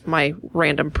 That's my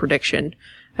random prediction.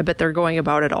 I bet they're going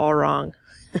about it all wrong.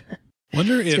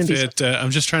 Wonder if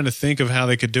I'm just trying to think of how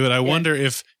they could do it. I wonder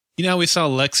if, you know how we saw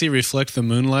Lexi reflect the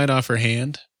moonlight off her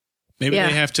hand? Maybe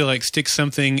they have to like stick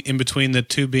something in between the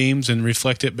two beams and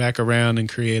reflect it back around and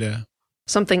create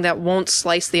something that won't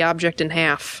slice the object in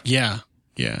half. Yeah.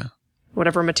 Yeah.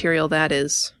 Whatever material that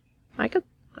is. I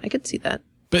could see that.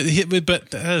 But that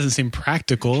doesn't seem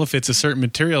practical if it's a certain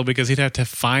material, because he'd have to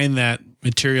find that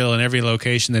material in every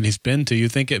location that he's been to.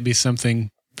 You'd think it'd be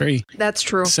something very That's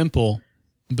true. simple,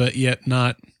 but yet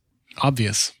not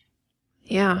obvious.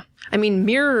 Yeah. I mean,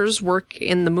 mirrors work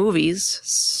in the movies,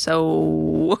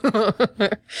 so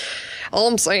all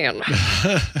I'm saying.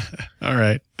 All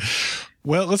right.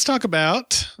 Well, let's talk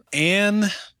about Anne,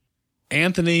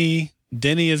 Anthony,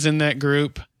 Denny is in that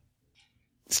group.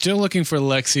 Still looking for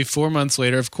Lexi 4 months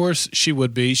later. Of course she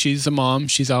would be. She's a mom.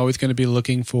 She's always going to be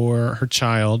looking for her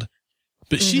child.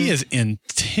 But she is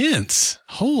intense.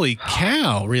 Holy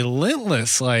cow.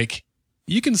 Relentless. Like,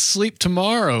 you can sleep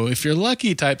tomorrow if you're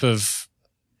lucky type of,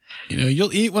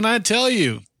 you'll eat when I tell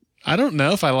you. I don't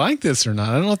know if I like this or not.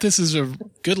 I don't know if this is a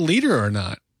good leader or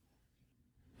not.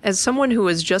 As someone who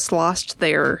has just lost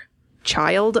their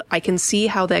child, I can see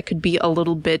how that could be a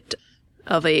little bit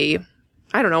of a,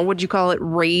 I don't know, what'd you call it?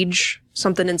 Rage,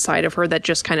 something inside of her that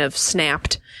just kind of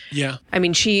snapped. Yeah. I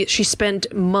mean, she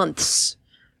spent months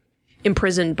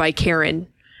imprisoned by Karen,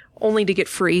 only to get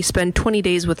free, spend 20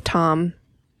 days with Tom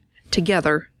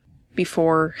together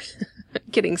before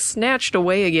getting snatched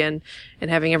away again and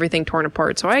having everything torn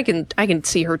apart. So I can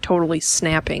see her totally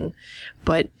snapping.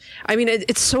 But I mean,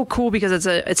 it's so cool because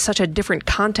it's such a different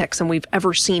context than we've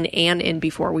ever seen Anne in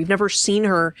before. We've never seen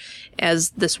her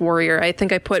as this warrior. I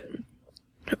think I put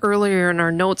earlier in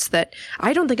our notes that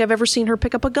I don't think I've ever seen her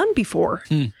pick up a gun before.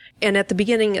 And at the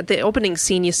beginning, at the opening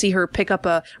scene, you see her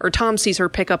Tom sees her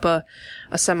pick up a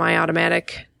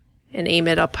semi-automatic and aim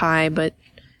it up high, but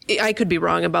I could be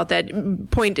wrong about that.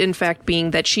 Point, in fact,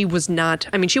 being that she was not,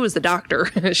 I mean, she was the doctor.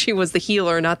 She was the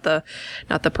healer, not the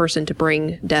person to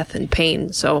bring death and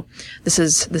pain. So this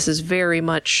is very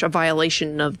much a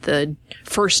violation of the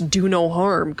first do no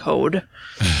harm code.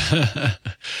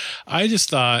 I just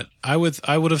thought, I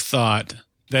would have thought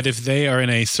that if they are in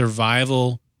a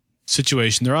survival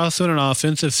situation, they're also in an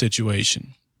offensive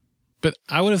situation. But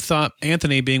I would have thought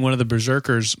Anthony, being one of the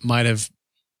berserkers, might have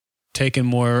taken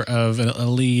more of a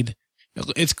lead.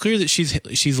 It's clear that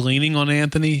she's leaning on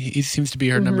Anthony. He seems to be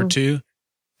her number two,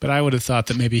 but I would have thought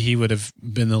that maybe he would have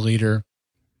been the leader.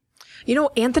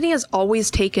 Anthony has always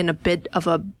taken a bit of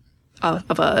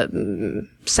a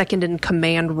second in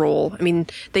command role. I mean,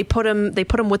 they put him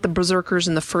with the berserkers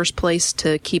in the first place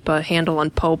to keep a handle on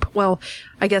Pope. Well,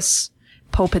 I guess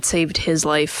Pope had saved his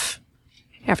life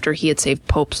after he had saved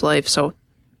Pope's life, so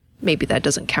maybe that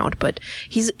doesn't count, but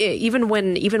he's even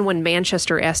when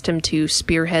Manchester asked him to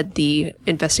spearhead the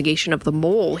investigation of the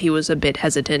mole, he was a bit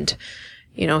hesitant.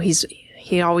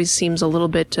 He always seems a little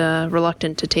bit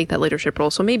reluctant to take that leadership role.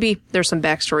 So maybe there's some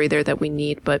backstory there that we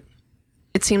need, but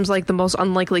it seems like the most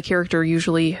unlikely character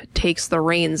usually takes the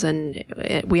reins, and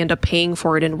we end up paying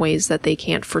for it in ways that they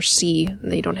can't foresee.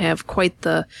 They don't have quite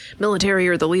the military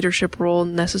or the leadership role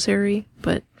necessary,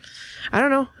 but I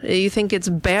don't know. You think it's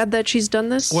bad that she's done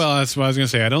this? Well, that's what I was going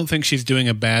to say. I don't think she's doing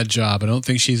a bad job. I don't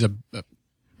think she's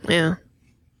yeah.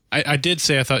 I did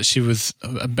say I thought she was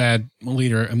a bad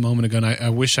leader a moment ago, and I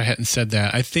wish I hadn't said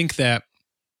that. I think there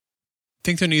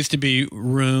needs to be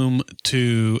room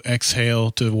to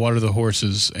exhale, to water the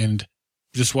horses, and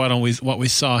just what we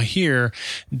saw here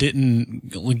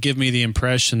didn't give me the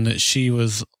impression that she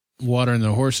was watering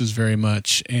the horses very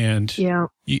much. And yeah.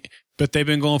 But they've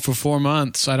been going for 4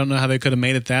 months. I don't know how they could have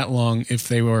made it that long if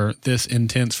they were this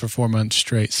intense for 4 months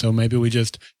straight. So maybe we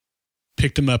just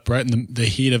picked them up right in the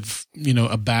heat of,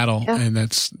 a battle. Yeah.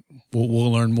 And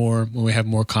we'll learn more when we have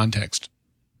more context.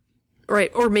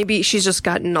 Right. Or maybe she's just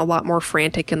gotten a lot more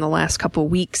frantic in the last couple of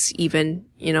weeks, even.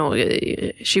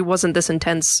 She wasn't this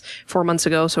intense 4 months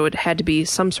ago, so it had to be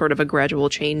some sort of a gradual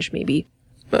change, maybe.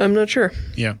 But I'm not sure.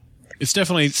 Yeah. It's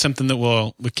definitely something that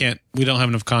we don't have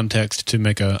enough context to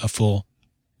make a full.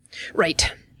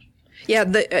 Right. Yeah,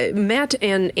 Matt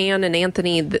and Anne and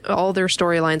Anthony, all their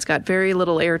storylines got very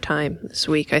little airtime this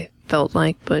week, I felt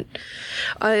like. But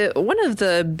one of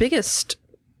the biggest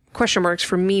question marks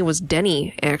for me was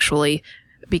Denny, actually,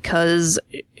 because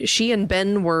she and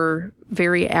Ben were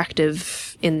very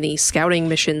active in the scouting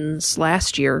missions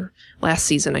last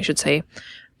season, I should say.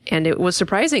 And it was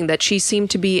surprising that she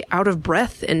seemed to be out of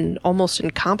breath and almost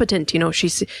incompetent. You know,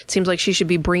 seems like she should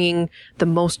be bringing the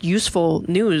most useful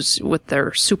news with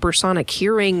their supersonic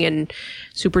hearing and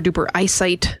super duper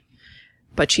eyesight.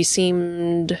 But she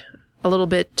seemed a little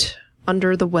bit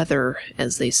under the weather,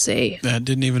 as they say. That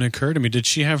didn't even occur to me. Did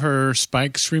she have her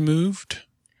spikes removed?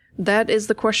 That is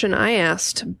the question I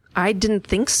asked. I didn't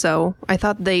think so. I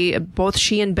thought both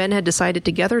she and Ben had decided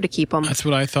together to keep them. That's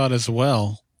what I thought as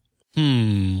well.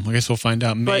 I guess we'll find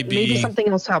out. But maybe something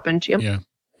else happened. Yep. Yeah,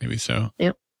 maybe so.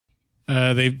 Yep.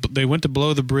 They went to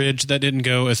blow the bridge. That didn't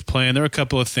go as planned. There were a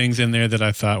couple of things in there that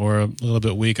I thought were a little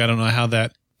bit weak. I don't know how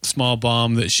that small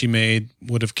bomb that she made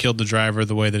would have killed the driver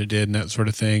the way that it did and that sort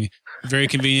of thing. Very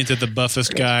convenient that the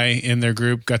buffest guy in their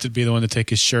group got to be the one to take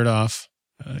his shirt off.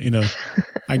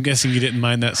 I'm guessing you didn't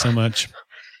mind that so much.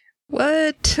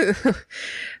 What?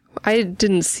 I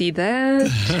didn't see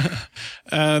that.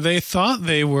 They thought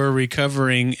they were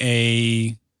recovering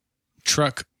a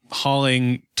truck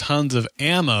hauling tons of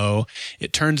ammo.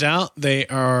 It turns out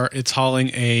it's hauling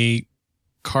a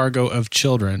cargo of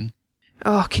children.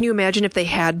 Oh, can you imagine if they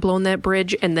had blown that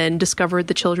bridge and then discovered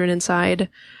the children inside?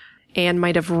 Anne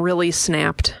might have really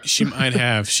snapped. She might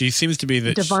have. She seems to be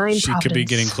that Divine she could be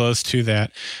getting close to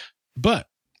that. But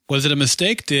was it a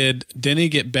mistake? Did Denny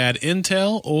get bad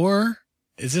intel, or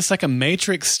is this like a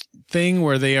Matrix thing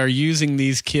where they are using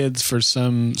these kids for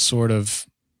some sort of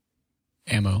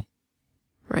ammo?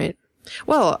 Right.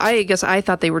 Well, I guess I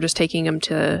thought they were just taking him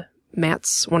to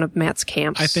one of Matt's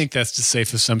camps. I think that's the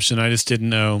safe assumption. I just didn't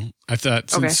know. I thought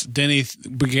since Denny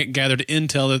gathered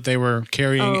intel that they were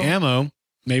carrying ammo,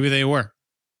 maybe they were.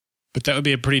 But that would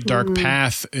be a pretty dark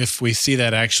path if we see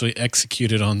that actually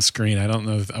executed on screen. I don't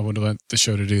know if I would want the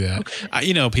show to do that.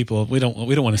 Okay. People, we don't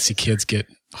want to see kids get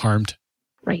harmed.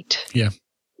 Right. Yeah.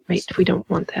 Right. We don't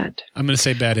want that. I'm going to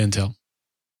say bad intel.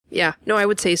 Yeah. No, I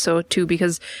would say so too,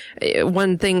 because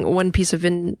one piece of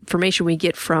information we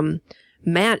get from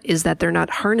Matt is that they're not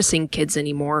harnessing kids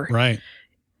anymore. Right.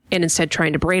 And instead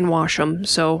trying to brainwash them.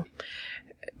 So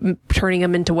turning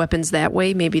them into weapons that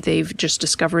way, maybe they've just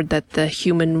discovered that the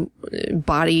human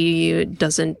body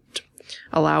doesn't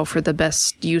allow for the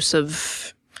best use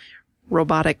of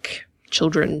robotic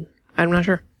children. I'm not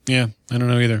sure. Yeah, I don't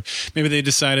know either. Maybe they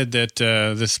decided that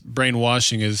this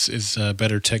brainwashing is a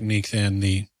better technique than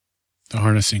the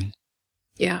harnessing.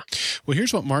 Yeah. Well,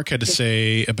 here's what Mark had to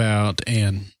say about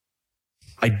Anne.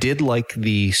 I did like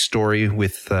the story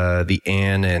with the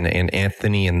Anne and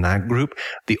Anthony and that group.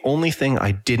 The only thing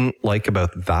I didn't like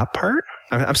about that part,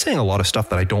 I'm saying a lot of stuff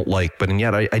that I don't like, but and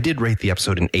yet I did rate the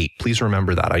episode an 8. Please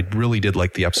remember that. I really did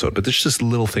like the episode, but there's just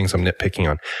little things I'm nitpicking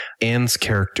on. Anne's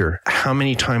character. How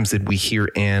many times did we hear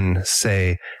Anne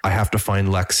say, I have to find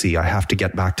Lexi. I have to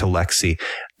get back to Lexi.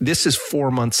 This is 4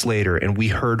 months later, and we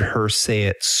heard her say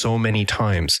it so many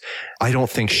times. I don't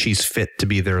think she's fit to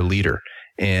be their leader.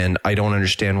 And I don't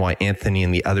understand why Anthony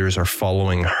and the others are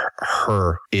following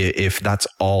her if that's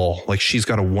all. Like, she's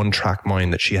got a one-track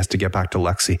mind that she has to get back to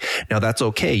Lexi. Now, that's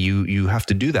okay. You have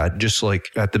to do that. Just like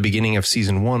at the beginning of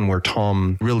season 1 where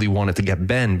Tom really wanted to get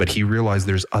Ben, but he realized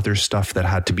there's other stuff that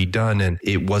had to be done. And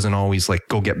it wasn't always like,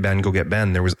 go get Ben, go get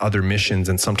Ben. There was other missions.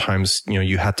 And sometimes,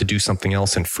 you had to do something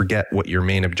else and forget what your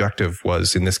main objective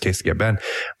was, in this case, to get Ben.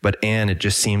 But Anne, it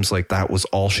just seems like that was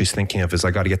all she's thinking of is,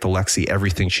 I got to get to Lexi.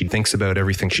 Everything she thinks about,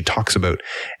 everything she talks about.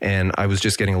 And I was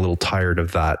just getting a little tired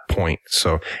of that point.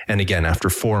 So, and again, after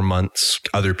 4 months,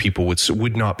 other people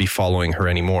would not be following her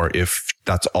anymore if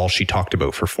that's all she talked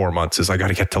about for 4 months is, I got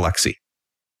to get to Lexi.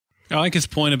 I like his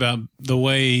point about the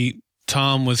way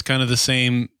Tom was kind of the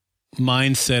same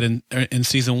mindset in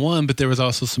season 1, but there was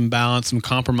also some balance, some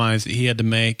compromise that he had to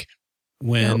make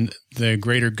when the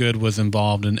greater good was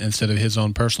involved instead of his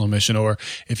own personal mission. Or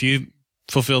if you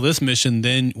fulfill this mission,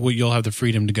 then you'll have the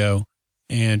freedom to go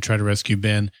and try to rescue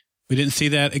Ben. We didn't see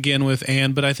that again with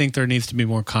Anne, but I think there needs to be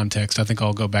more context. I think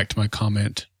I'll go back to my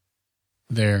comment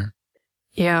there.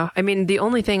 Yeah, I mean, the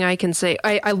only thing I can say,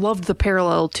 I loved the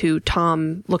parallel to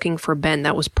Tom looking for Ben.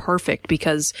 That was perfect,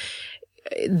 because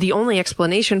the only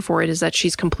explanation for it is that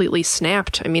she's completely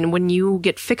snapped. I mean, when you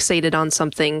get fixated on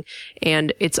something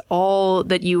and it's all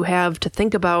that you have to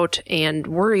think about and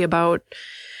worry about,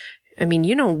 I mean,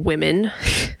 women.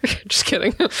 Just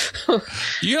kidding.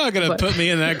 You're not going to put me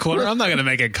in that corner. I'm not going to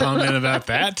make a comment about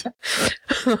that.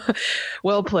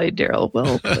 Well played, Daryl.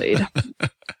 Well played.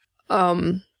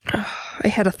 I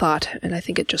had a thought, and I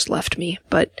think it just left me.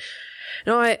 But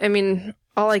no, I mean,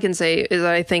 all I can say is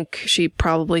I think she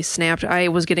probably snapped. I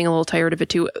was getting a little tired of it,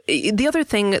 too. The other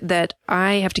thing that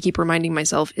I have to keep reminding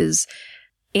myself is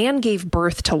Anne gave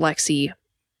birth to Lexi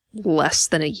less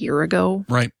than a year ago.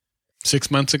 Right.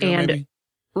 6 months ago, maybe?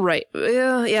 Right.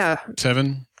 Yeah.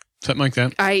 7, something like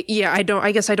that. I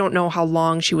guess I don't know how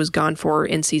long she was gone for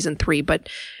in season 3, but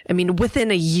I mean,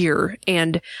 within a year.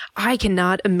 And I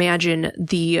cannot imagine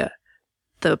the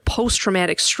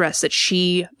post-traumatic stress that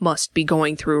she must be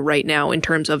going through right now in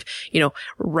terms of,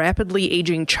 rapidly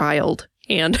aging child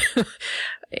and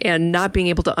and not being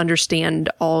able to understand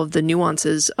all of the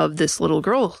nuances of this little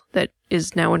girl that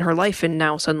is now in her life and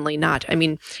now suddenly not. I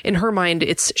mean, in her mind,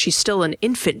 she's still an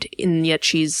infant, and yet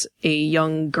she's a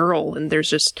young girl, and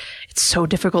it's so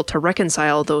difficult to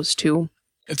reconcile those two.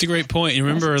 It's a great point. You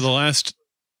remember not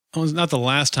the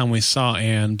last time we saw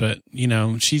Anne, but,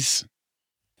 I'm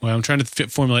trying to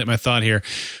formulate my thought here.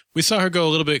 We saw her go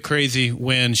a little bit crazy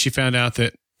when she found out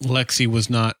that Lexi was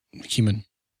not human.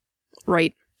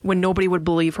 Right. When nobody would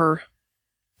believe her.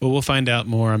 Well, we'll find out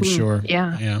more, I'm sure.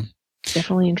 Yeah.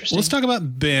 Definitely interesting. Let's talk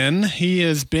about Ben. He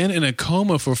has been in a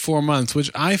coma for 4 months,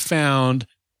 which I found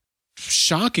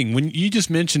shocking. When you just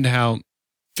mentioned how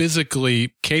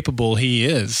physically capable he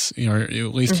is, or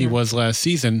at least he was last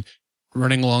season,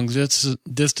 running long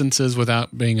distances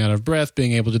without being out of breath,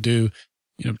 being able to do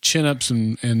chin-ups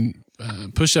and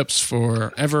push-ups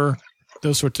forever,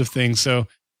 those sorts of things. So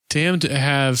to him to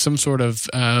have some sort of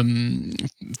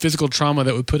physical trauma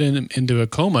that would put him into a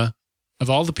coma, of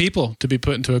all the people to be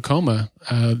put into a coma,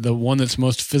 the one that's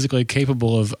most physically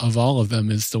capable of all of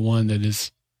them is the one that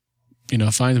is,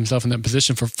 finds himself in that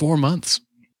position for 4 months.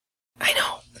 I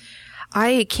know.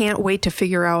 I can't wait to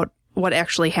figure out what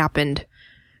actually happened,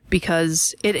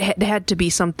 because it had to be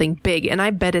something big. And I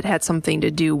bet it had something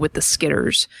to do with the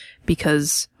skitters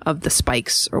because of the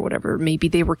spikes or whatever. Maybe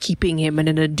they were keeping him in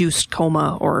an induced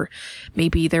coma, or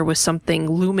maybe there was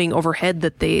something looming overhead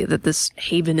that this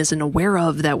Haven isn't aware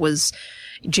of that was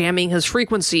jamming his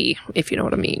frequency, if you know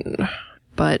what I mean.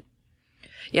 But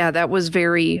yeah, that was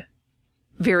very,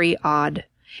 very odd.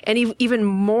 And even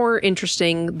more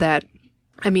interesting that,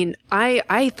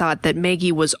 I thought that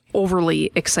Maggie was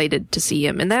overly excited to see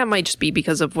him, and that might just be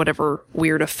because of whatever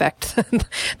weird effect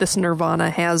this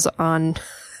Nirvana has on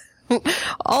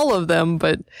all of them,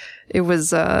 but it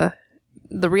was, the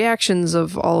reactions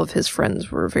of all of his friends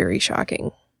were very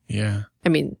shocking. Yeah.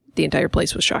 The entire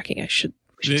place was shocking. I should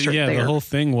start there. The whole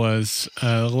thing was,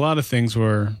 a lot of things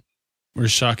were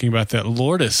shocking about that.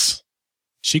 Lourdes,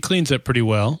 she cleans up pretty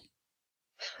well.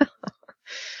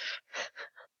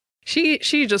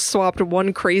 She just swapped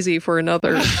one crazy for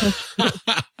another.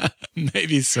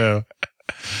 Maybe so.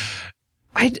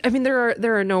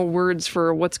 There are no words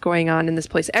for what's going on in this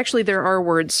place. Actually, there are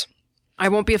words. I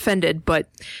won't be offended, but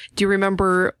do you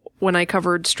remember when I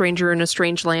covered Stranger in a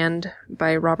Strange Land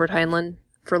by Robert Heinlein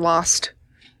for Lost?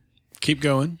 Keep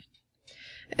going.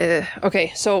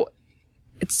 Okay, so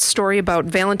it's a story about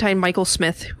Valentine Michael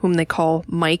Smith, whom they call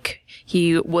Mike.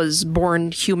 He was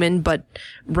born human, but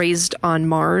raised on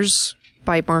Mars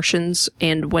by Martians.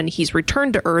 And when he's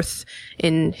returned to Earth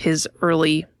in his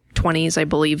early 20s, I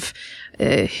believe,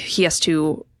 he has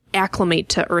to acclimate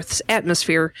to Earth's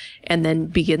atmosphere and then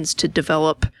begins to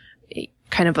develop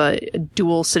kind of a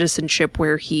dual citizenship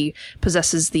where he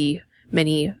possesses the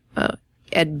many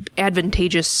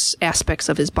advantageous aspects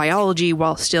of his biology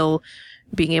while still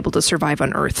being able to survive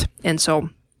on Earth. And so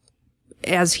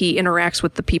as he interacts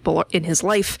with the people in his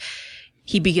life,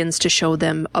 he begins to show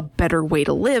them a better way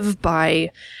to live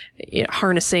by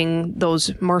harnessing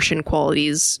those Martian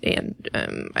qualities. And,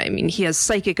 he has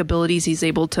psychic abilities. He's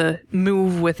able to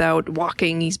move without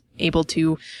walking. He's able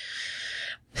to,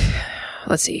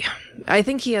 let's see. I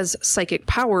think he has psychic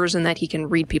powers in that he can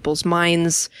read people's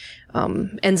minds,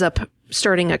 ends up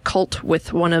starting a cult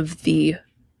with one of the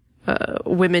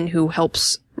women who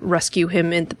helps rescue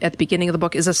him at the beginning of the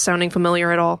book. Is this sounding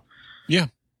familiar at all? Yeah.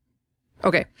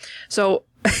 Okay. So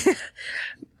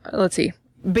let's see.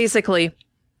 Basically,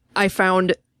 I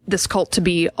found this cult to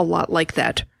be a lot like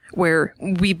that, where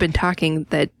we've been talking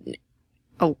that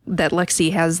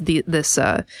Lexi has this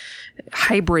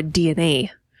hybrid DNA,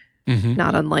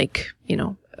 not unlike,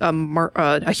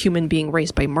 a human being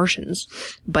raised by Martians.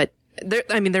 But there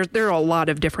are a lot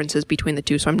of differences between the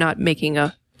two, so I'm not making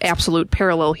a absolute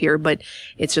parallel here, but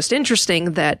it's just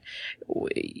interesting that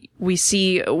we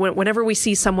see whenever we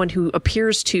see someone who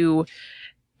appears to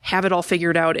have it all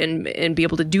figured out and be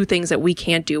able to do things that we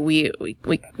can't do, we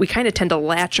kind of tend to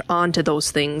latch on to those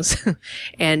things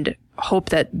and hope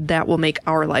that will make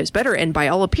our lives better. And by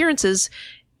all appearances,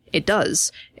 it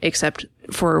does, except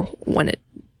for when it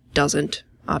doesn't,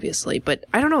 obviously. But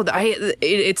I don't know.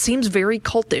 It seems very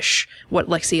cultish what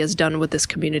Lexi has done with this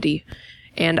community.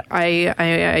 And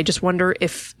I just wonder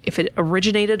if it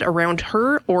originated around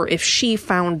her or if she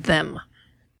found them.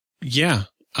 Yeah.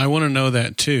 I want to know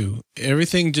that too.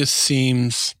 Everything just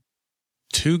seems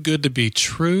too good to be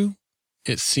true.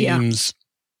 It seems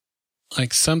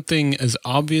like something is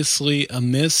obviously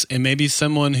amiss, and maybe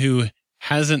someone who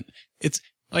hasn't. It's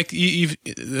like I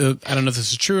don't know if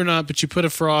this is true or not, but you put a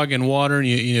frog in water and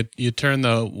you turn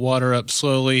the water up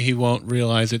slowly. He won't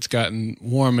realize it's gotten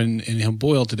warm and he'll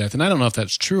boil to death. And I don't know if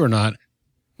that's true or not,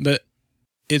 but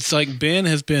it's like Ben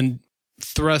has been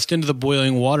thrust into the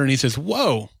boiling water and he says,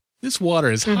 "Whoa, this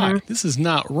water is hot. This is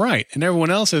not right." And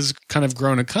everyone else has kind of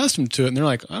grown accustomed to it. And they're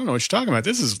like, "I don't know what you're talking about.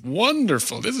 This is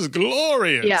wonderful. This is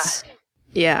glorious." Yeah.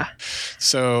 Yeah.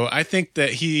 So I think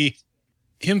that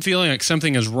him feeling like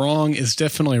something is wrong is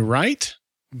definitely right,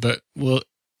 but will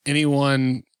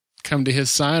anyone come to his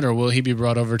side, or will he be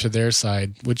brought over to their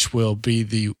side? Which will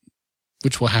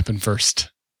happen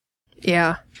first?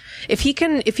 Yeah. If he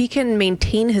can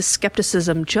maintain his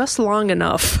skepticism just long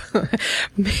enough,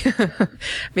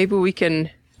 maybe we can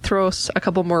throw a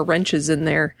couple more wrenches in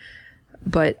there.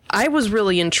 But I was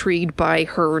really intrigued by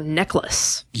her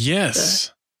necklace.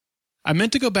 Yes. I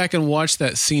meant to go back and watch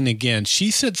that scene again.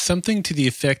 She said something to the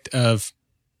effect of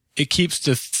it keeps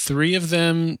the three of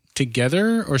them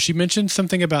together, or she mentioned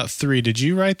something about three. Did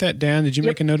you write that down? Did you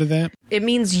make a note of that? It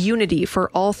means unity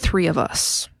for all three of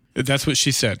us. That's what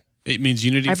she said. It means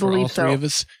unity for all three of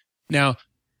us. Now,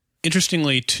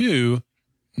 interestingly, too,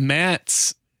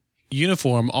 Matt's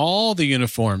uniform, all the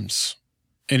uniforms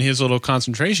in his little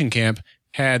concentration camp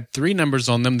had 3 numbers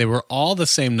on them. They were all the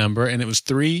same number, and it was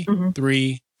 3,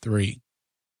 3, 3.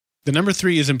 The number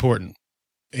 3 is important.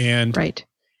 And right.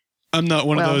 I'm not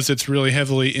one of those that's really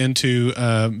heavily into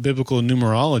biblical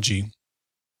numerology,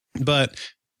 but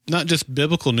not just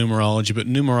biblical numerology, but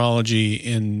numerology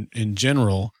in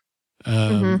general.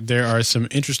 There are some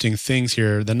interesting things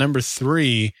here. The number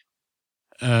 3,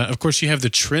 of course, you have the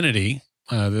Trinity,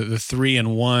 the 3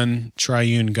 in 1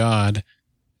 triune God,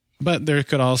 but there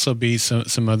could also be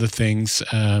some other things.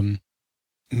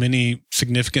 Many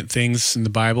significant things in the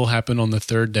Bible happen on the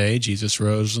 3rd day. Jesus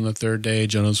rose on the 3rd day.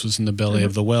 Jonas was in the belly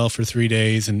of the well for 3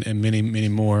 days, and many, many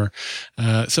more.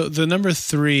 So the number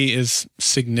 3 is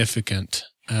significant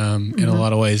in a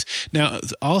lot of ways. Now,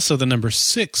 also the number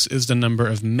 6 is the number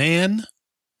of man,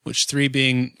 which 3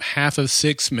 being half of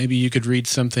 6, maybe you could read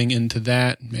something into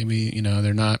that. Maybe,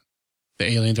 the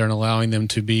aliens aren't allowing them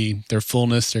to be their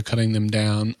fullness. They're cutting them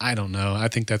down. I don't know. I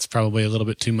think that's probably a little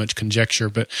bit too much conjecture,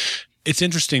 but it's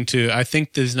interesting too. I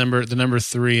think the number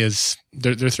 3 is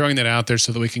they're throwing that out there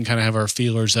so that we can kind of have our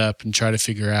feelers up and try to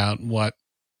figure out what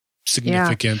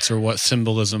significance or what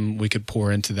symbolism we could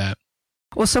pour into that.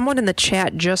 Well, someone in the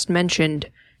chat just mentioned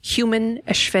human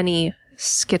Eshveni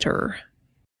Skitter.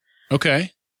 Okay.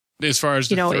 As far as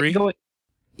the 3?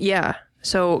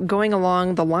 So going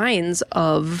along the lines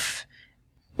of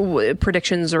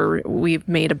predictions we've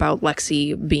made about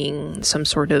Lexi being some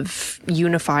sort of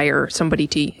unifier, somebody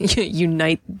to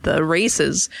unite the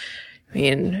races. I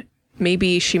mean,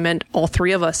 maybe she meant all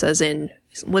 3 of us as in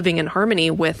living in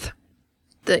harmony with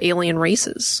the alien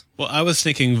races. Well, I was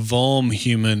thinking Volm,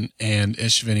 human, and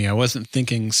Eshveni. I wasn't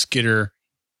thinking Skitter,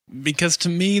 because to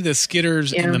me, the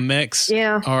Skitters and the mechs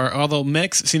are, although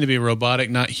mechs seem to be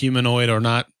robotic, not humanoid or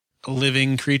not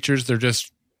living creatures, they're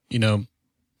just,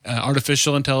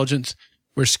 artificial intelligence,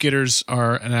 where Skitters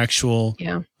are an actual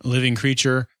living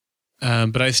creature.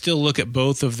 But I still look at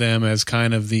both of them as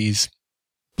kind of these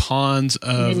pawns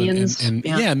of minions.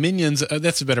 Minions.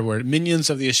 That's a better word.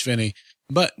 Minions of the Eshveni.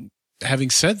 But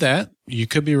having said that, you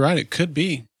could be right. It could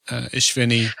be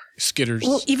Eshveni Skitters.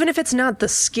 Well, even if it's not the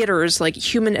Skitters, like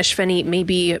human Eshveni,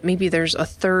 maybe there's a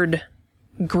third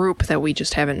group that we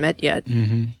just haven't met yet.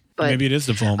 But maybe it is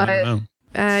the Volm. I don't know.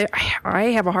 I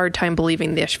have a hard time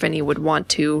believing the Eshveni would want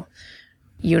to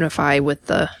unify with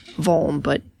the Volm,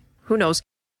 but who knows?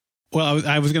 Well,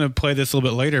 I was going to play this a little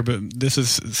bit later, but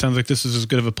sounds like this is as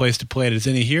good of a place to play it as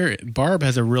any. Here, Barb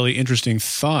has a really interesting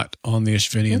thought on the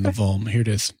Eshveni and the Volm. Here it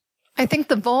is. I think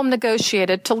the Volm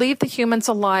negotiated to leave the humans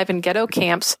alive in ghetto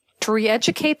camps, to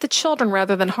re-educate the children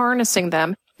rather than harnessing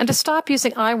them, and to stop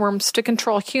using eye worms to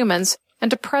control humans,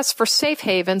 and to press for safe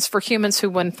havens for humans who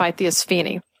wouldn't fight the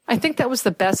Eshveni. I think that was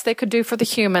the best they could do for the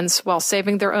humans while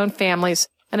saving their own families,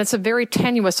 and it's a very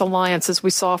tenuous alliance as we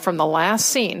saw from the last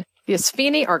scene. The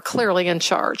Eshveni are clearly in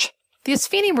charge. The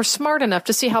Eshveni were smart enough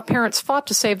to see how parents fought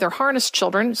to save their harnessed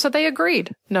children, so they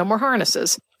agreed. No more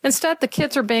harnesses. Instead, the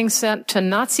kids are being sent to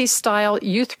Nazi-style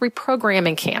youth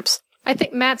reprogramming camps. I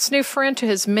think Matt's new friend to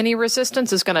his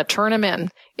mini-resistance is going to turn him in.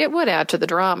 It would add to the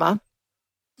drama.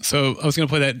 So I was going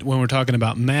to play that when we're talking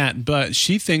about Matt, but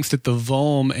she thinks that the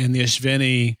Volm and the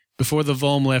Eshveni, before the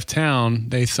Volm left town,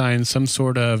 they signed some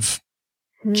sort of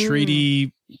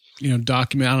treaty,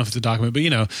 document. I don't know if it's a document,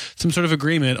 but some sort of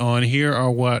agreement on here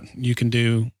are what you can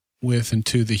do with and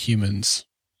to the humans.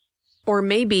 Or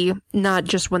maybe not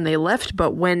just when they left,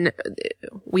 but when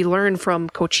we learned from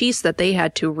Cochise that they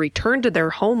had to return to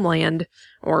their homeland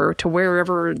or to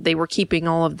wherever they were keeping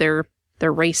all of their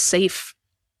race safe.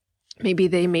 Maybe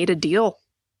they made a deal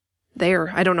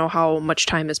there. I don't know how much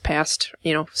time has passed,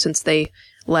 since they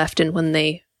left and when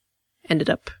they ended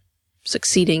up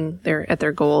succeeding at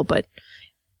their goal, but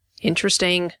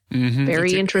interesting. Mm-hmm.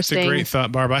 Very interesting. It's a great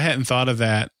thought, Barb. I hadn't thought of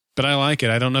that. But I like it.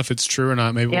 I don't know if it's true or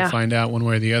not. Maybe we'll find out one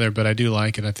way or the other, but I do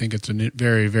like it. I think it's a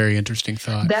very, very interesting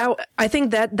thought. I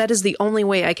think that is the only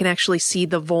way I can actually see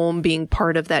the Volm being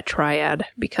part of that triad,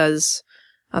 because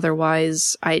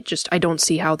otherwise I don't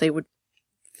see how they would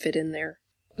fit in there.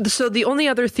 So the only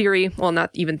other theory, well, not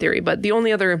even theory, but the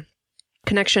only other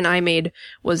connection I made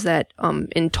was that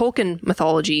in Tolkien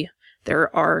mythology,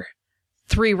 there are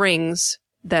 3 rings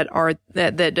that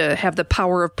have the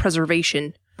power of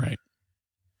preservation. Right.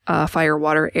 Fire,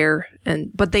 water, air,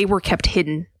 but they were kept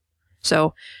hidden.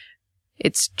 So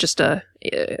it's just a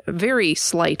very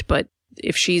slight, but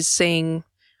if she's saying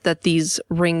that these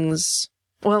rings,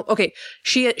 well, okay,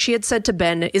 she had said to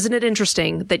Ben, isn't it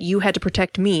interesting that you had to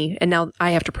protect me and now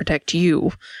I have to protect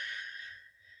you?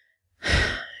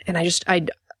 And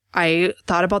I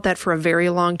thought about that for a very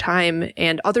long time.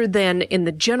 And other than in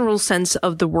the general sense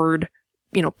of the word,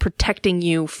 protecting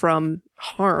you from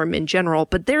harm in general,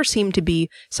 but there seemed to be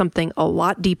something a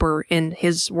lot deeper in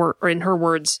in her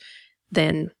words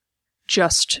than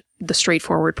just the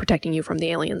straightforward protecting you from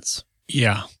the aliens.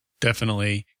 Yeah,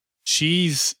 definitely.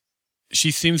 She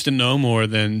seems to know more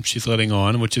than she's letting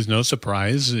on, which is no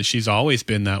surprise. She's always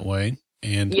been that way.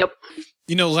 And yep.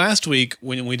 Last week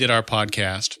when we did our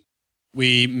podcast,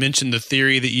 we mentioned the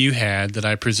theory that you had that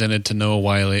I presented to Noah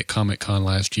Wiley at Comic-Con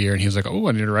last year, and he was like, "Oh,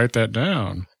 I need to write that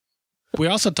down." We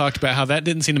also talked about how that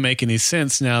didn't seem to make any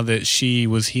sense now that she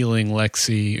was healing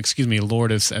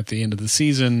Lourdes at the end of the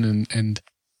season,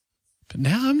 but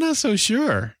now I'm not so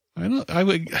sure.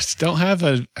 I just don't have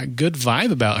a good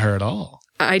vibe about her at all.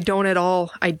 I don't at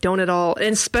all.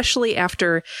 And especially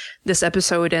after this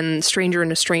episode and Stranger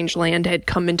in a Strange Land had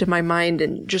come into my mind,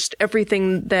 and just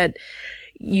everything that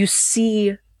you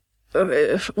see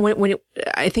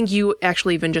I think you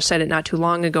actually even just said it not too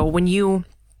long ago, when you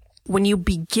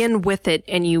begin with it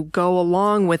and you go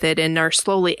along with it and are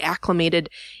slowly acclimated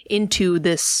into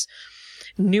this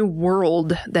new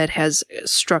world that has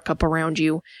struck up around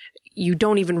you, you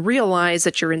don't even realize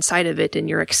that you're inside of it and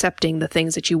you're accepting the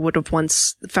things that you would have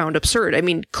once found absurd. I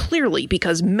mean, clearly,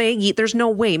 because Maggie, there's no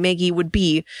way Maggie would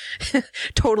be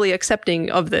totally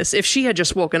accepting of this if she had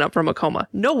just woken up from a coma.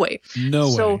 No way. No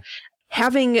way. So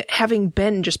having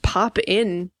Ben just pop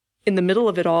in the middle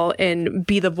of it all and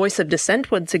be the voice of dissent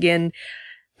once again,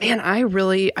 man,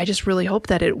 I just really hope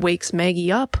that it wakes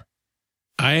Maggie up.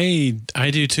 I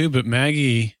do too, but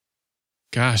Maggie,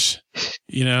 gosh,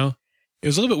 it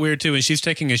was a little bit weird too when she's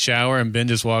taking a shower and Ben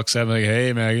just walks up like,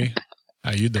 "Hey Maggie,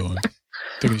 how you doing?"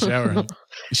 Taking a shower. And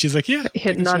she's like, "Yeah."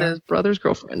 Hitting on his brother's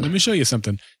girlfriend. Let me show you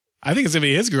something. I think it's going to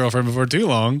be his girlfriend before too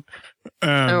long.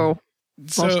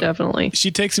 Most definitely. She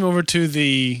takes him over to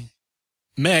the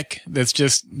mech that's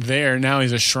just there. Now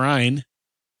he's a shrine.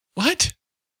 What?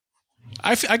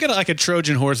 I got like a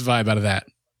Trojan horse vibe out of that.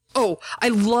 Oh, I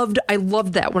loved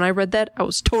that. When I read that, I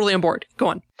was totally on board. Go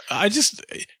on.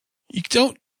 You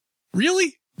don't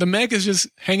really? The mech is just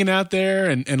hanging out there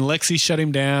and Lexi shut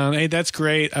him down. Hey, that's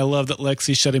great. I love that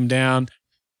Lexi shut him down.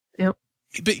 Yep.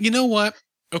 But you know what?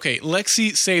 Okay,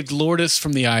 Lexi saved Lourdes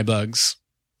from the eye bugs.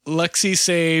 Lexi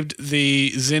saved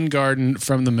the Zen Garden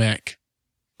from the mech.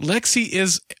 Lexi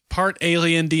is part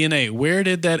alien DNA. Where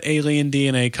did that alien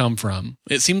DNA come from?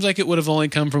 It seems like it would have only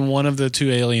come from one of the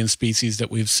 2 alien species that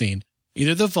we've seen.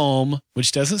 Either the Volm,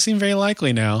 which doesn't seem very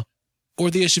likely now, or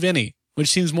the Ishveni,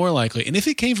 which seems more likely. And if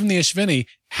it came from the Ishveni,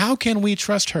 how can we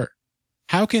trust her?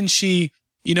 How can she,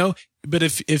 but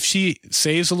if she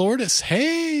saves Lourdes,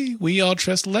 hey, we all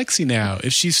trust Lexi now.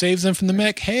 If she saves them from the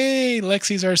mech, hey,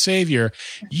 Lexi's our savior.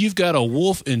 You've got a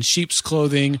wolf in sheep's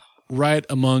clothing right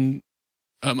among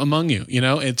you.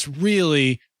 It's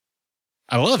really,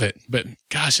 I love it, but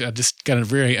gosh, I just got a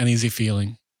very uneasy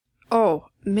feeling. Oh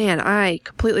man, I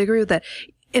completely agree with that.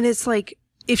 And it's like,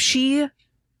 if she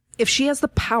has the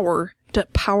power to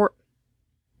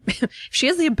if she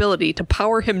has the ability to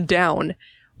power him down,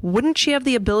 wouldn't she have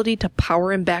the ability to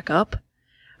power him back up?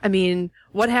 I mean,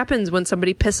 what happens when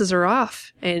somebody pisses her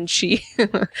off and she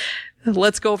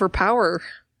lets go of her power?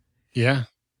 Yeah.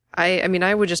 I mean,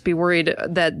 I would just be worried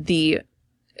that the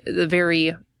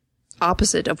very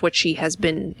opposite of what she has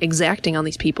been exacting on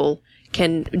these people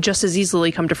can just as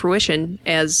easily come to fruition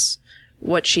as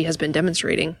what she has been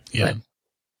demonstrating. Yeah.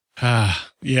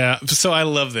 Yeah. So I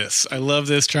love this. I love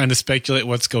this, trying to speculate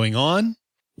what's going on.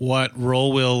 What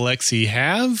role will Lexi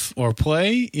have or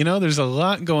play? You know, there's a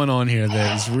lot going on here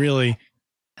that is really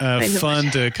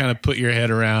fun to kind of put your head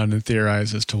around and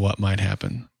theorize as to what might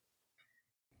happen.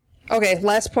 Okay,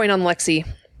 last point on Lexi.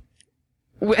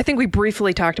 I think we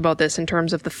briefly talked about this in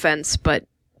terms of the fence, but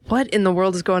what in the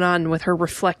world is going on with her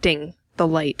reflecting the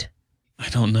light? I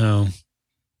don't know.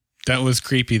 That was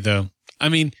creepy, though. I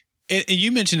mean,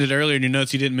 you mentioned it earlier in your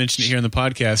notes. You didn't mention it here in the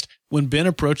podcast. When Ben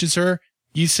approaches her,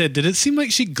 you said, did it seem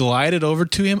like she glided over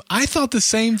to him? I thought the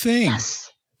same thing.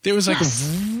 Yes. There was like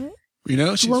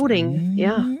floating.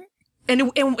 Yeah.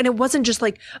 And it wasn't just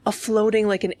like a floating,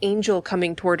 like an angel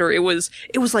coming toward her. It was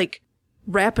like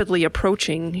rapidly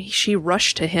approaching. She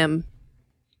rushed to him.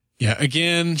 Yeah.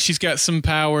 Again, she's got some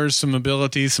powers, some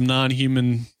abilities, some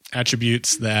non-human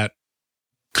attributes that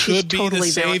could be the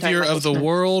savior of the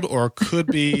world, or could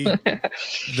be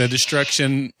the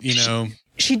destruction, you know.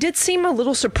 She did seem a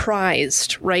little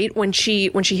surprised, right? When she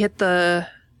hit the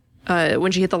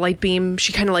light beam,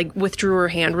 she kind of like withdrew her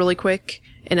hand really quick,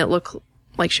 and it looked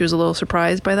like she was a little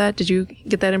surprised by that. Did you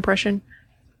get that impression?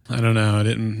 I don't know. I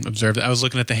didn't observe that. I was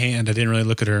looking at the hand. I didn't really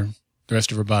look at the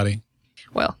rest of her body.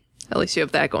 Well, at least you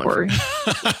have that going for you.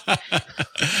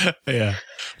 Yeah.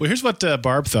 Well, here's what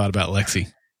Barb thought about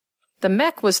Lexi. The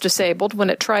mech was disabled when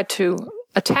it tried to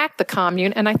attack the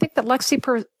commune, and I think that Lexi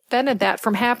prevented that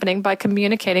from happening by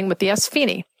communicating with the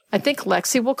Espheni. I think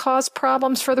Lexi will cause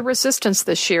problems for the Resistance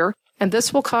this year, and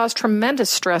this will cause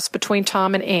tremendous stress between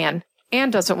Tom and Anne.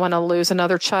 Anne doesn't want to lose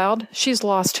another child. She's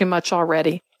lost too much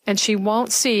already, and she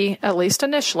won't see, at least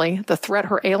initially, the threat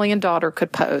her alien daughter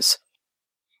could pose.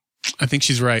 I think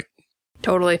she's right.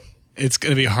 Totally. It's going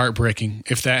to be heartbreaking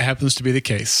if that happens to be the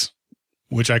case,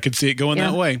 which I could see it going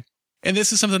that way. And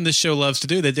this is something this show loves to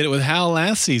do. They did it with Hal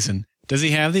last season. Does he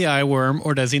have the eye worm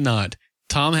or does he not?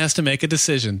 Tom has to make a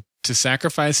decision to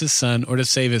sacrifice his son or to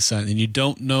save his son, and you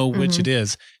don't know which it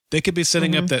is. They could be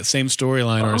setting up that same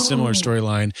storyline or a similar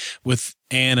storyline with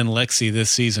Anne and Lexi this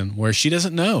season, where she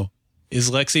doesn't know. Is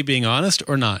Lexi being honest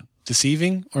or not?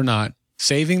 Deceiving or not?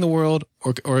 Saving the world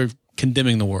or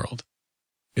condemning the world?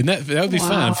 And that would be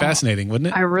fun and fascinating, wouldn't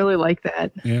it? I really like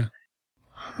that. Yeah.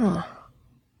 Huh.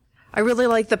 I really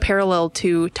like the parallel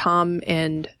to Tom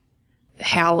and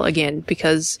Hal again,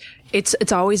 because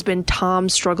it's always been Tom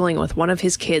struggling with one of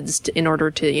his kids in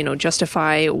order to, you know,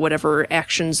 justify whatever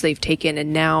actions they've taken.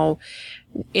 And now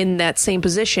in that same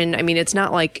position, I mean, it's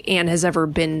not like Anne has ever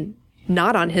been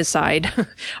not on his side,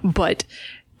 but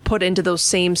put into those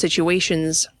same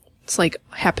situations, it's like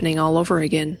happening all over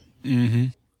again. Mm-hmm.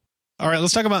 All right,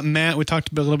 let's talk about Matt. We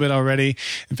talked a little bit already.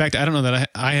 In fact, I don't know that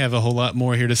I have a whole lot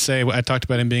more here to say. I talked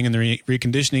about him being in the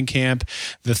reconditioning camp,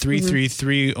 the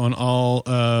 333 on all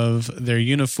of their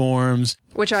uniforms.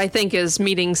 Which I think is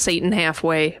meeting Satan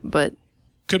halfway, but...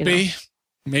 Could be.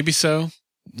 Maybe so.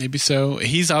 Maybe so.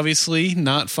 He's obviously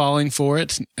not falling for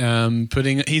it.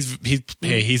 He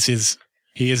is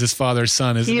his father's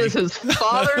son, isn't he? He is his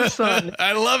father's son.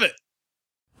 I love it.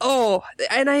 Oh,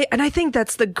 and I think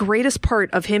that's the greatest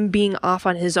part of him being off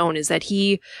on his own is that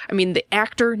the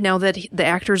actor, now that the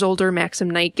actor's older, Maxim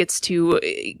Knight gets to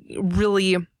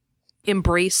really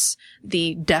embrace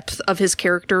the depth of his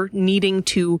character, needing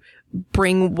to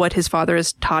bring what his father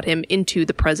has taught him into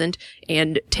the present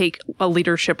and take a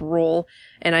leadership role.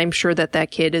 And I'm sure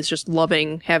that kid is just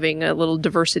loving having a little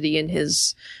diversity in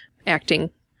his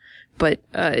acting. But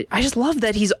I just love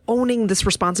that he's owning this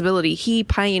responsibility. He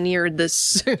pioneered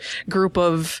this group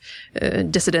of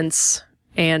dissidents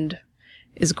and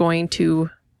is going to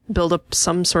build up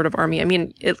some sort of army. I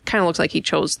mean, it kind of looks like he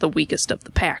chose the weakest of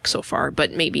the pack so far,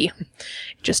 but maybe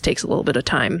it just takes a little bit of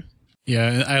time.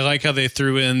 Yeah, I like how they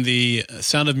threw in the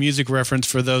Sound of Music reference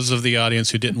for those of the audience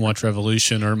who didn't watch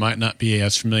Revolution or might not be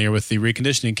as familiar with the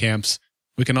reconditioning camps.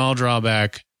 We can all draw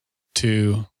back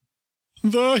to...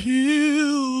 The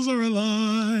hills are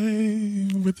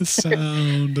alive with the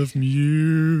sound of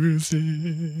music.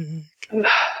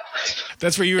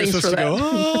 That's where you were supposed to go.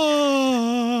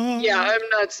 Oh. Yeah, I'm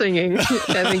not singing. I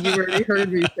think you already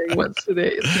heard me sing once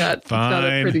today. It's not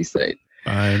a pretty sight.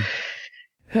 Fine.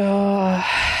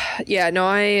 Yeah, no,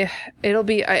 I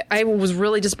was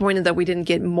really disappointed that we didn't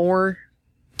get more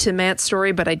to Matt's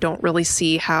story, but I don't really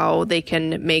see how they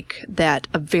can make that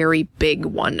a very big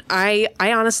one. I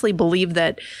honestly believe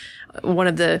that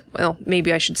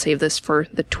maybe I should save this for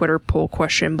the Twitter poll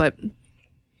question, but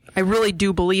I really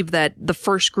do believe that the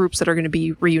first groups that are going to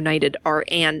be reunited are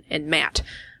Anne and Matt,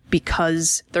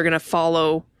 because they're going to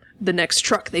follow the next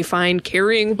truck they find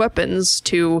carrying weapons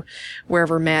to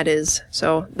wherever Matt is.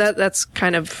 So that's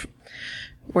kind of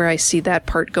where I see that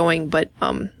part going. But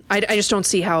I just don't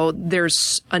see how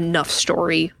there's enough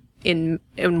story in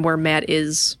where Matt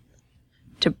is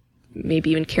to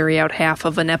maybe even carry out half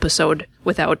of an episode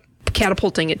without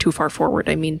catapulting it too far forward.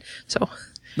 I mean, so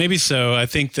maybe so. I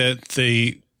think that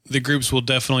the groups will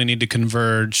definitely need to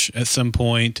converge at some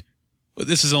point.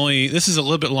 This is a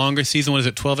little bit longer season. What is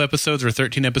it, 12 episodes or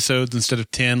 13 episodes instead of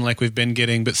 10 like we've been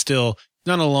getting, but still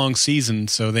not a long season.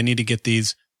 So they need to get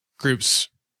these groups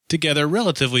together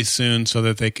relatively soon so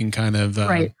that they can kind of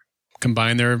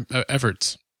combine their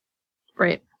efforts.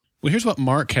 Right. Well, here's what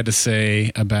Mark had to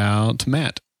say about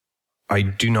Matt. I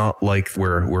do not like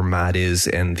where Matt is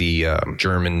and the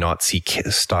German Nazi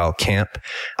style camp.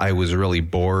 I was really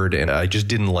bored and I just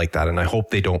didn't like that. And I hope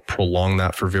they don't prolong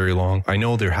that for very long. I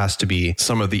know there has to be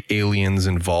some of the aliens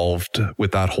involved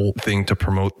with that whole thing to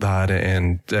promote that.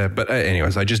 And but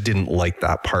anyways, I just didn't like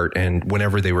that part. And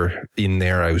whenever they were in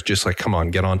there, I was just like, come on,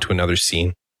 get on to another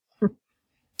scene.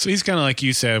 So he's kind of like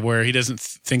you said, where he doesn't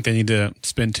think they need to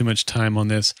spend too much time on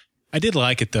this. I did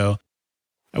like it, though.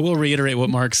 I will reiterate what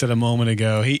Mark said a moment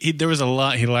ago. There was a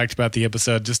lot he liked about the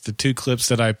episode. Just the 2 clips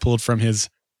that I pulled from his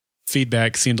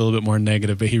feedback seemed a little bit more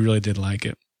negative, but he really did like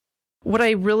it. What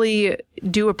I really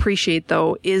do appreciate,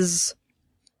 though, is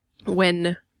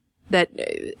when that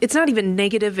it's not even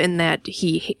negative in that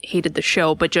he hated the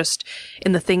show, but just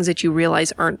in the things that you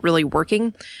realize aren't really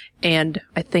working. And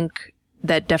I think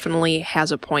that definitely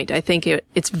has a point. I think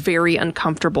it's very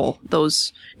uncomfortable,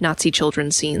 those Nazi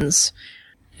children scenes.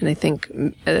 And I think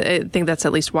that's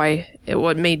at least why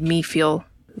what made me feel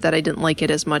that I didn't like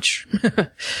it as much,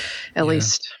 at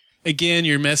least. Again,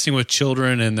 you're messing with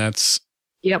children, and it's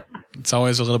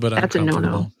always a little bit uncomfortable. A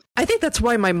no-no. I think that's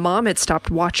why my mom had stopped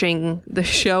watching the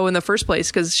show in the first place,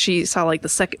 because she saw like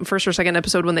the first or second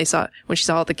episode when she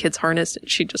saw all the kids harnessed, and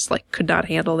she just like could not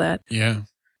handle that. Yeah,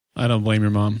 I don't blame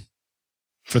your mom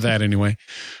for that anyway.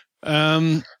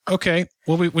 Okay.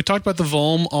 Well, we talked about the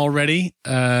Volm already.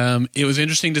 It was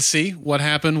interesting to see what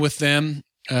happened with them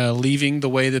leaving the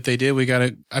way that they did.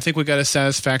 I think we got a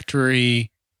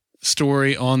satisfactory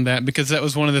story on that, because that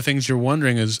was one of the things you're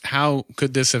wondering is how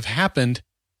could this have happened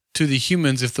to the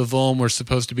humans if the Volm were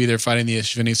supposed to be there fighting the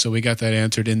Ishvini? So we got that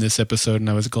answered in this episode, and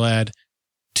I was glad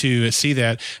to see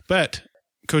that. But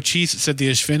Cochise said the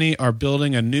Ishvini are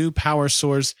building a new power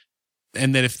source,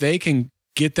 and that if they can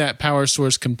get that power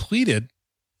source completed,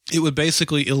 it would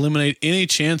basically eliminate any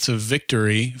chance of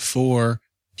victory for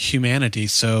humanity.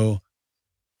 So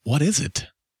what is it?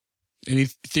 Any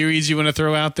theories you want to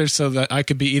throw out there so that I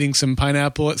could be eating some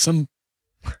pineapple at some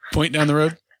point down the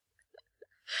road?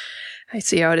 I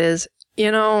see how it is.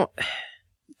 You know,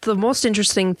 the most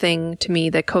interesting thing to me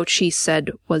that Coach Sheese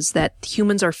said was that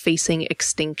humans are facing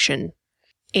extinction.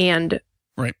 And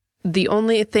the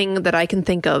only thing that I can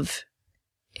think of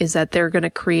is that they're going to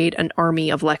create an army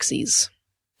of Lexis.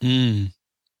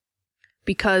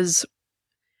 Because,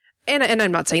 and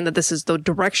I'm not saying that this is the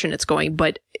direction it's going,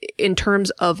 but in terms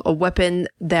of a weapon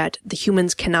that the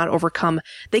humans cannot overcome,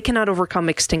 they cannot overcome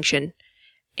extinction.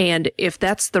 And if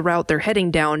that's the route they're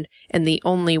heading down, and the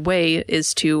only way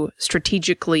is to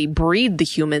strategically breed the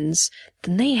humans,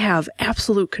 then they have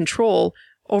absolute control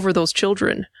over those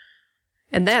children.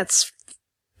 And that's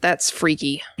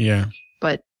freaky. Yeah.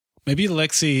 But maybe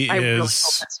Lexi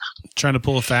is trying to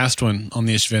pull a fast one on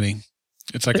the Ishvini.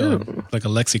 It's like a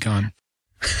lexicon.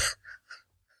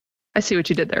 I see what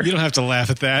you did there. You don't have to laugh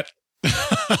at that.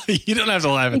 You don't have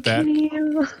to laugh at that.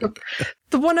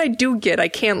 The one I do get, I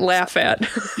can't laugh at.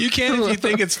 You can if you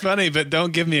think it's funny, but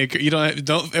don't give me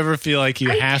don't ever feel like you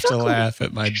have to laugh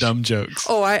at my dumb jokes.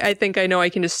 Oh, I think I know. I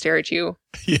can just stare at you.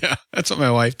 Yeah, that's what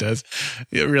my wife does.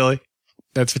 Yeah, really?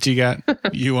 That's what you got?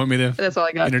 You want me to That's all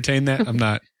I got. Entertain that? I'm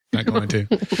not going to.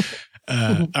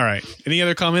 All right. Any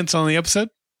other comments on the episode?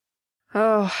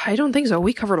 Oh, I don't think so.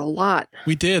 We covered a lot.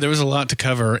 We did. There was a lot to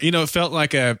cover. You know, it felt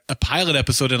like a pilot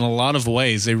episode in a lot of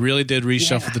ways. They really did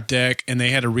reshuffle the deck, and they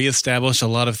had to reestablish a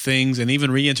lot of things and even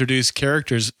reintroduce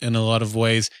characters in a lot of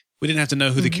ways. We didn't have to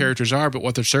know who the characters are, but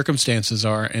what their circumstances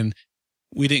are. And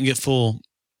we didn't get full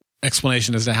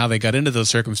explanation as to how they got into those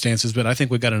circumstances, but I think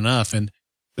we got enough. And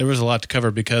there was a lot to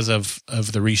cover because of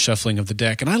the reshuffling of the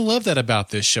deck. And I love that about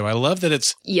this show. I love that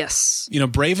it's,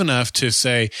 brave enough to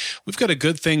say, we've got a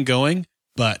good thing going,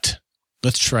 but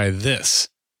let's try this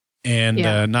and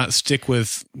not stick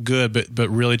with good, but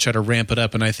really try to ramp it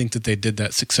up. And I think that they did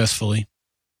that successfully.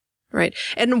 Right.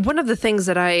 And one of the things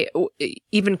that I,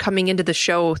 even coming into the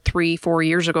show 3-4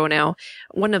 years ago now,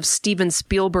 one of Steven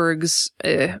Spielberg's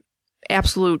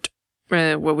absolute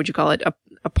what would you call it?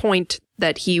 A point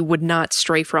that he would not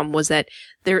stray from was that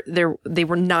they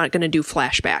were not going to do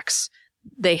flashbacks.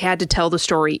 They had to tell the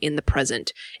story in the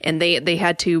present, and they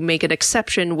had to make an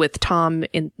exception with Tom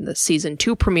in the season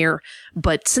 2 premiere.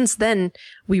 But since then,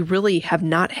 we really have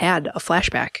not had a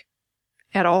flashback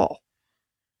at all.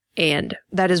 And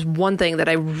that is one thing that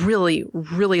I really,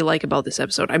 really like about this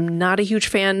episode. I'm not a huge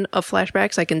fan of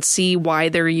flashbacks. I can see why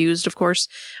they're used, of course,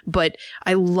 but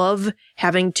I love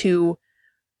having to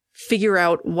figure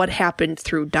out what happened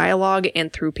through dialogue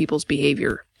and through people's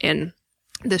behavior. And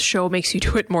this show makes you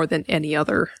do it more than any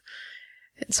other.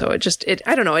 And so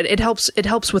I don't know, it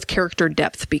helps with character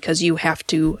depth because you have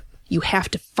to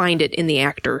find it in the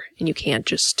actor and you can't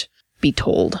just be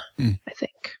told, I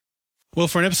think. Well,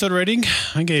 for an episode rating,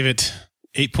 I gave it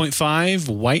 8.5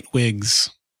 white wigs.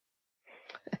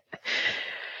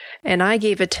 And I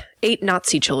gave it 8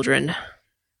 Nazi children.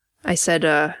 I said,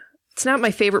 it's not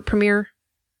my favorite premiere,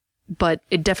 but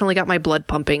it definitely got my blood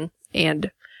pumping.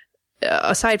 And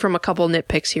aside from a couple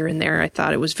nitpicks here and there, I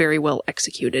thought it was very well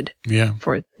executed. Yeah.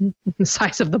 For the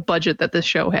size of the budget that this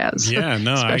show has. Yeah,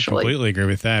 no, I completely agree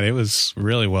with that. It was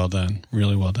really well done.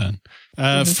 Really well done.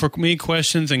 For me,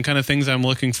 questions and kind of things I'm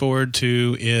looking forward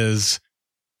to is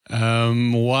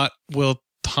what will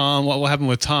happen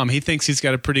with Tom? He thinks he's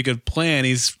got a pretty good plan.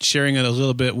 He's sharing it a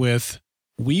little bit with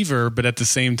Weaver, but at the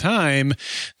same time,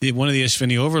 one of the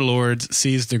Ishvini overlords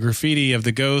sees the graffiti of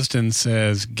the ghost and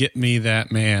says, "Get me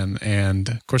that man." And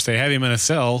of course, they have him in a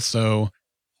cell, so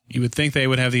you would think they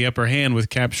would have the upper hand with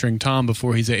capturing Tom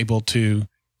before he's able to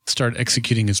start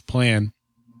executing his plan.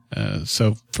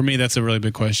 So for me, that's a really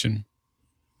big question.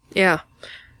 Yeah,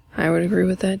 I would agree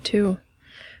with that too.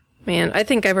 Man, I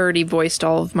think I've already voiced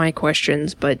all of my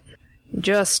questions, but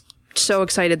just so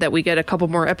excited that we get a couple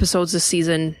more episodes this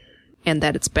season and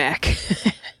that it's back.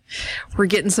 We're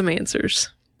getting some answers.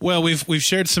 Well, we've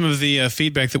shared some of the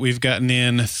feedback that we've gotten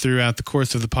in throughout the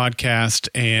course of the podcast,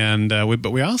 and but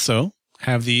we also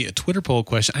have the Twitter poll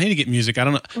question. I need to get music. I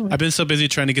don't know. I've been so busy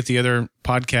trying to get the other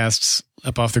podcasts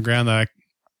up off the ground that I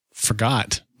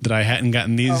forgot that I hadn't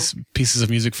gotten these pieces of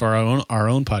music for our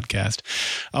own podcast.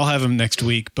 I'll have them next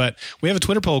week. But we have a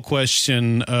Twitter poll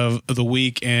question of the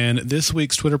week, and this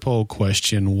week's Twitter poll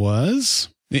question was...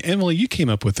 Emily, you came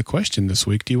up with the question this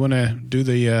week. Do you want to do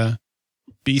the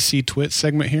BC Twit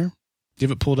segment here? Do you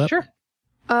have it pulled up? Sure.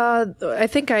 I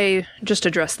think I just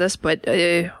addressed this, but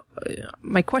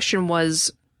my question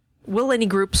was, will any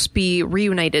groups be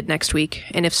reunited next week?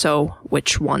 And if so,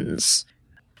 which ones?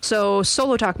 So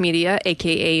Solo Talk Media,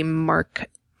 a.k.a. Mark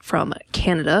from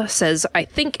Canada, says, I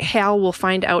think Hal will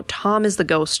find out Tom is the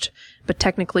ghost, but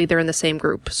technically they're in the same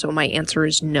group. So my answer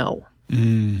is no.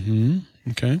 Mm-hmm.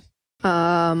 Okay.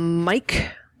 Mike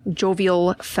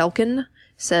Jovial Falcon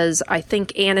says, I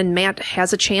think Anne and Matt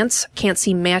has a chance. Can't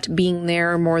see Matt being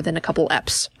there more than a couple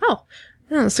eps. Oh,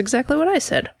 that's exactly what I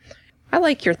said. I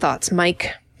like your thoughts,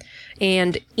 Mike.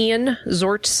 And Ian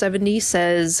Zort70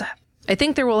 says, I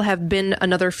think there will have been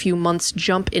another few months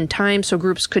jump in time, so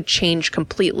groups could change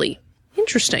completely.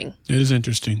 Interesting. It is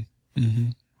interesting. Mm-hmm.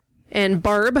 And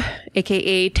Barb,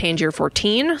 a.k.a.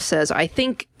 Tangier14, says, I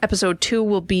think episode 2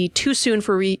 will be too soon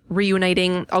for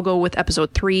reuniting. I'll go with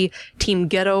episode 3. Team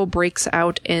Ghetto breaks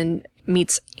out and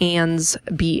meets Anne's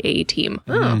BA team.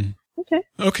 Oh, okay.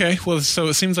 Okay, well, so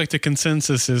it seems like the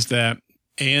consensus is that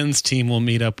Anne's team will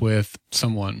meet up with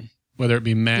someone, whether it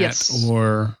be Matt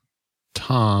or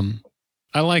Tom.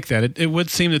 I like that. It would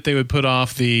seem that they would put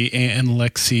off the Anne and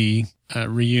Lexi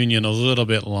reunion a little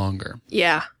bit longer.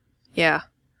 Yeah.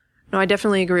 No, I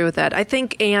definitely agree with that. I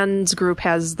think Anne's group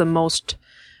has the most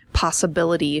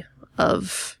possibility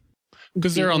of...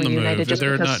 Because they're on the move.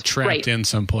 They're not trapped in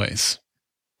someplace.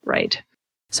 Right.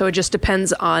 So it just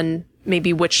depends on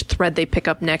maybe which thread they pick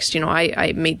up next. You know,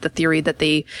 I made the theory that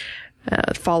they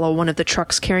follow one of the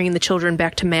trucks carrying the children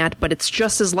back to Matt, but it's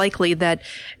just as likely that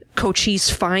Cochise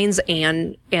finds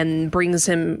Anne and brings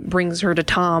her to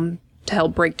Tom to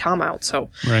help break Tom out. So,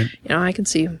 right. You know, I can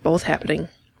see both happening.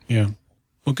 Yeah.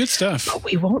 Well, good stuff. But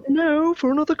we won't know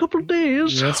for another couple of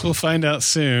days. Yes, we'll find out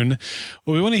soon.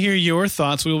 Well, we want to hear your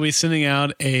thoughts. We will be sending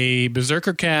out a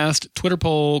Berserker Cast Twitter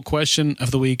poll question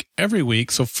of the week every week.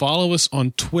 So follow us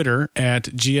on Twitter at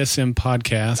GSM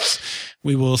Podcasts.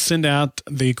 We will send out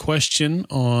the question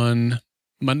on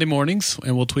Monday mornings,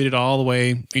 and we'll tweet it all the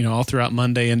way, all throughout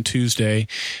Monday and Tuesday.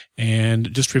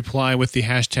 And just reply with the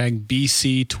hashtag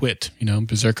BCTwit,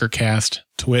 BerserkerCast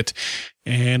Twit.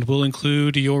 And we'll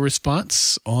include your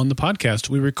response on the podcast.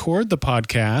 We record the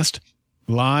podcast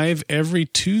live every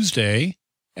Tuesday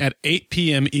at 8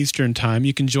 p.m. Eastern Time.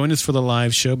 You can join us for the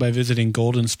live show by visiting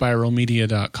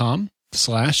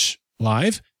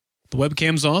goldenspiralmedia.com/live. The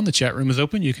webcam's on. The chat room is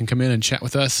open. You can come in and chat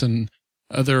with us and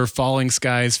other Falling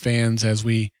Skies fans as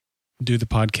we do the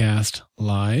podcast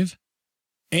live.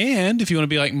 And if you want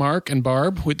to be like Mark and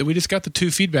Barb, we just got the 2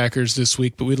 feedbackers this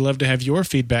week, but we'd love to have your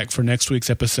feedback for next week's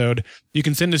episode. You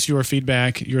can send us your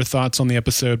feedback, your thoughts on the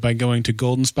episode by going to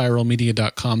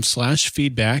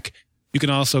goldenspiralmedia.com/feedback. You can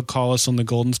also call us on the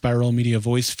Golden Spiral Media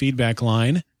voice feedback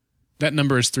line. That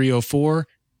number is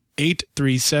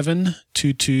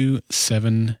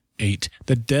 304-837-2278.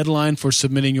 The deadline for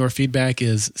submitting your feedback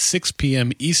is 6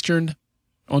 p.m. Eastern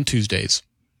on Tuesdays.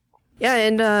 Yeah,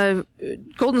 and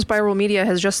Golden Spiral Media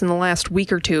has just in the last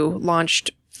week or two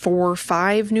launched 4 or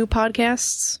 5 new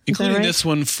podcasts. Including right? this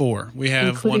one, 4. We have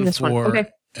Including one for... Okay.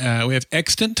 We have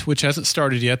Extant, which hasn't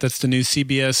started yet. That's the new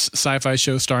CBS sci-fi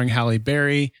show starring Halle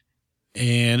Berry.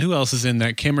 And who else is in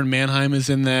that? Cameron Manheim is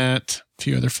in that. A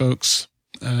few other folks.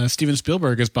 Steven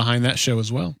Spielberg is behind that show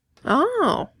as well.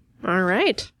 Oh, all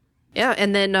right. Yeah,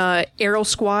 and then Arrow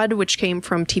Squad, which came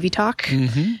from TV Talk.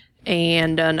 Mm-hmm.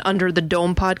 And an Under the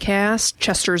Dome podcast,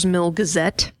 Chester's Mill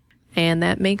Gazette, and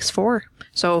that makes 4.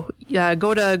 So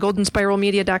go to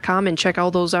goldenspiralmedia.com and check all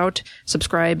those out.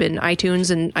 Subscribe in iTunes,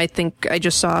 and I think I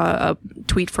just saw a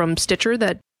tweet from Stitcher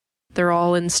that they're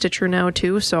all in Stitcher now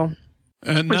too. So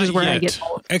which is where yet. I get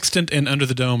all. Extant and Under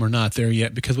the Dome are not there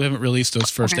yet because we haven't released those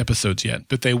first episodes yet,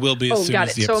 but they will be as soon got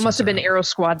as it. the So it must have been episodes are out. Arrow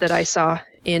Squad that I saw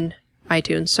in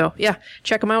iTunes. So yeah,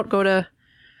 check them out. Go to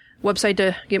website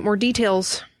to get more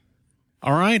details.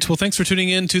 All right. Well, thanks for tuning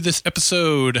in to this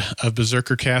episode of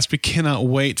Berserker Cast. We cannot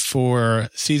wait for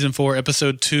season 4,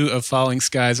 episode 2 of Falling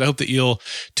Skies. I hope that you'll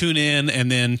tune in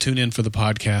and then tune in for the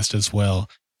podcast as well.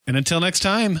 And until next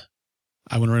time,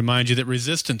 I want to remind you that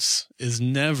resistance is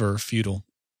never futile.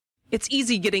 It's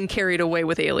easy getting carried away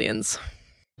with aliens.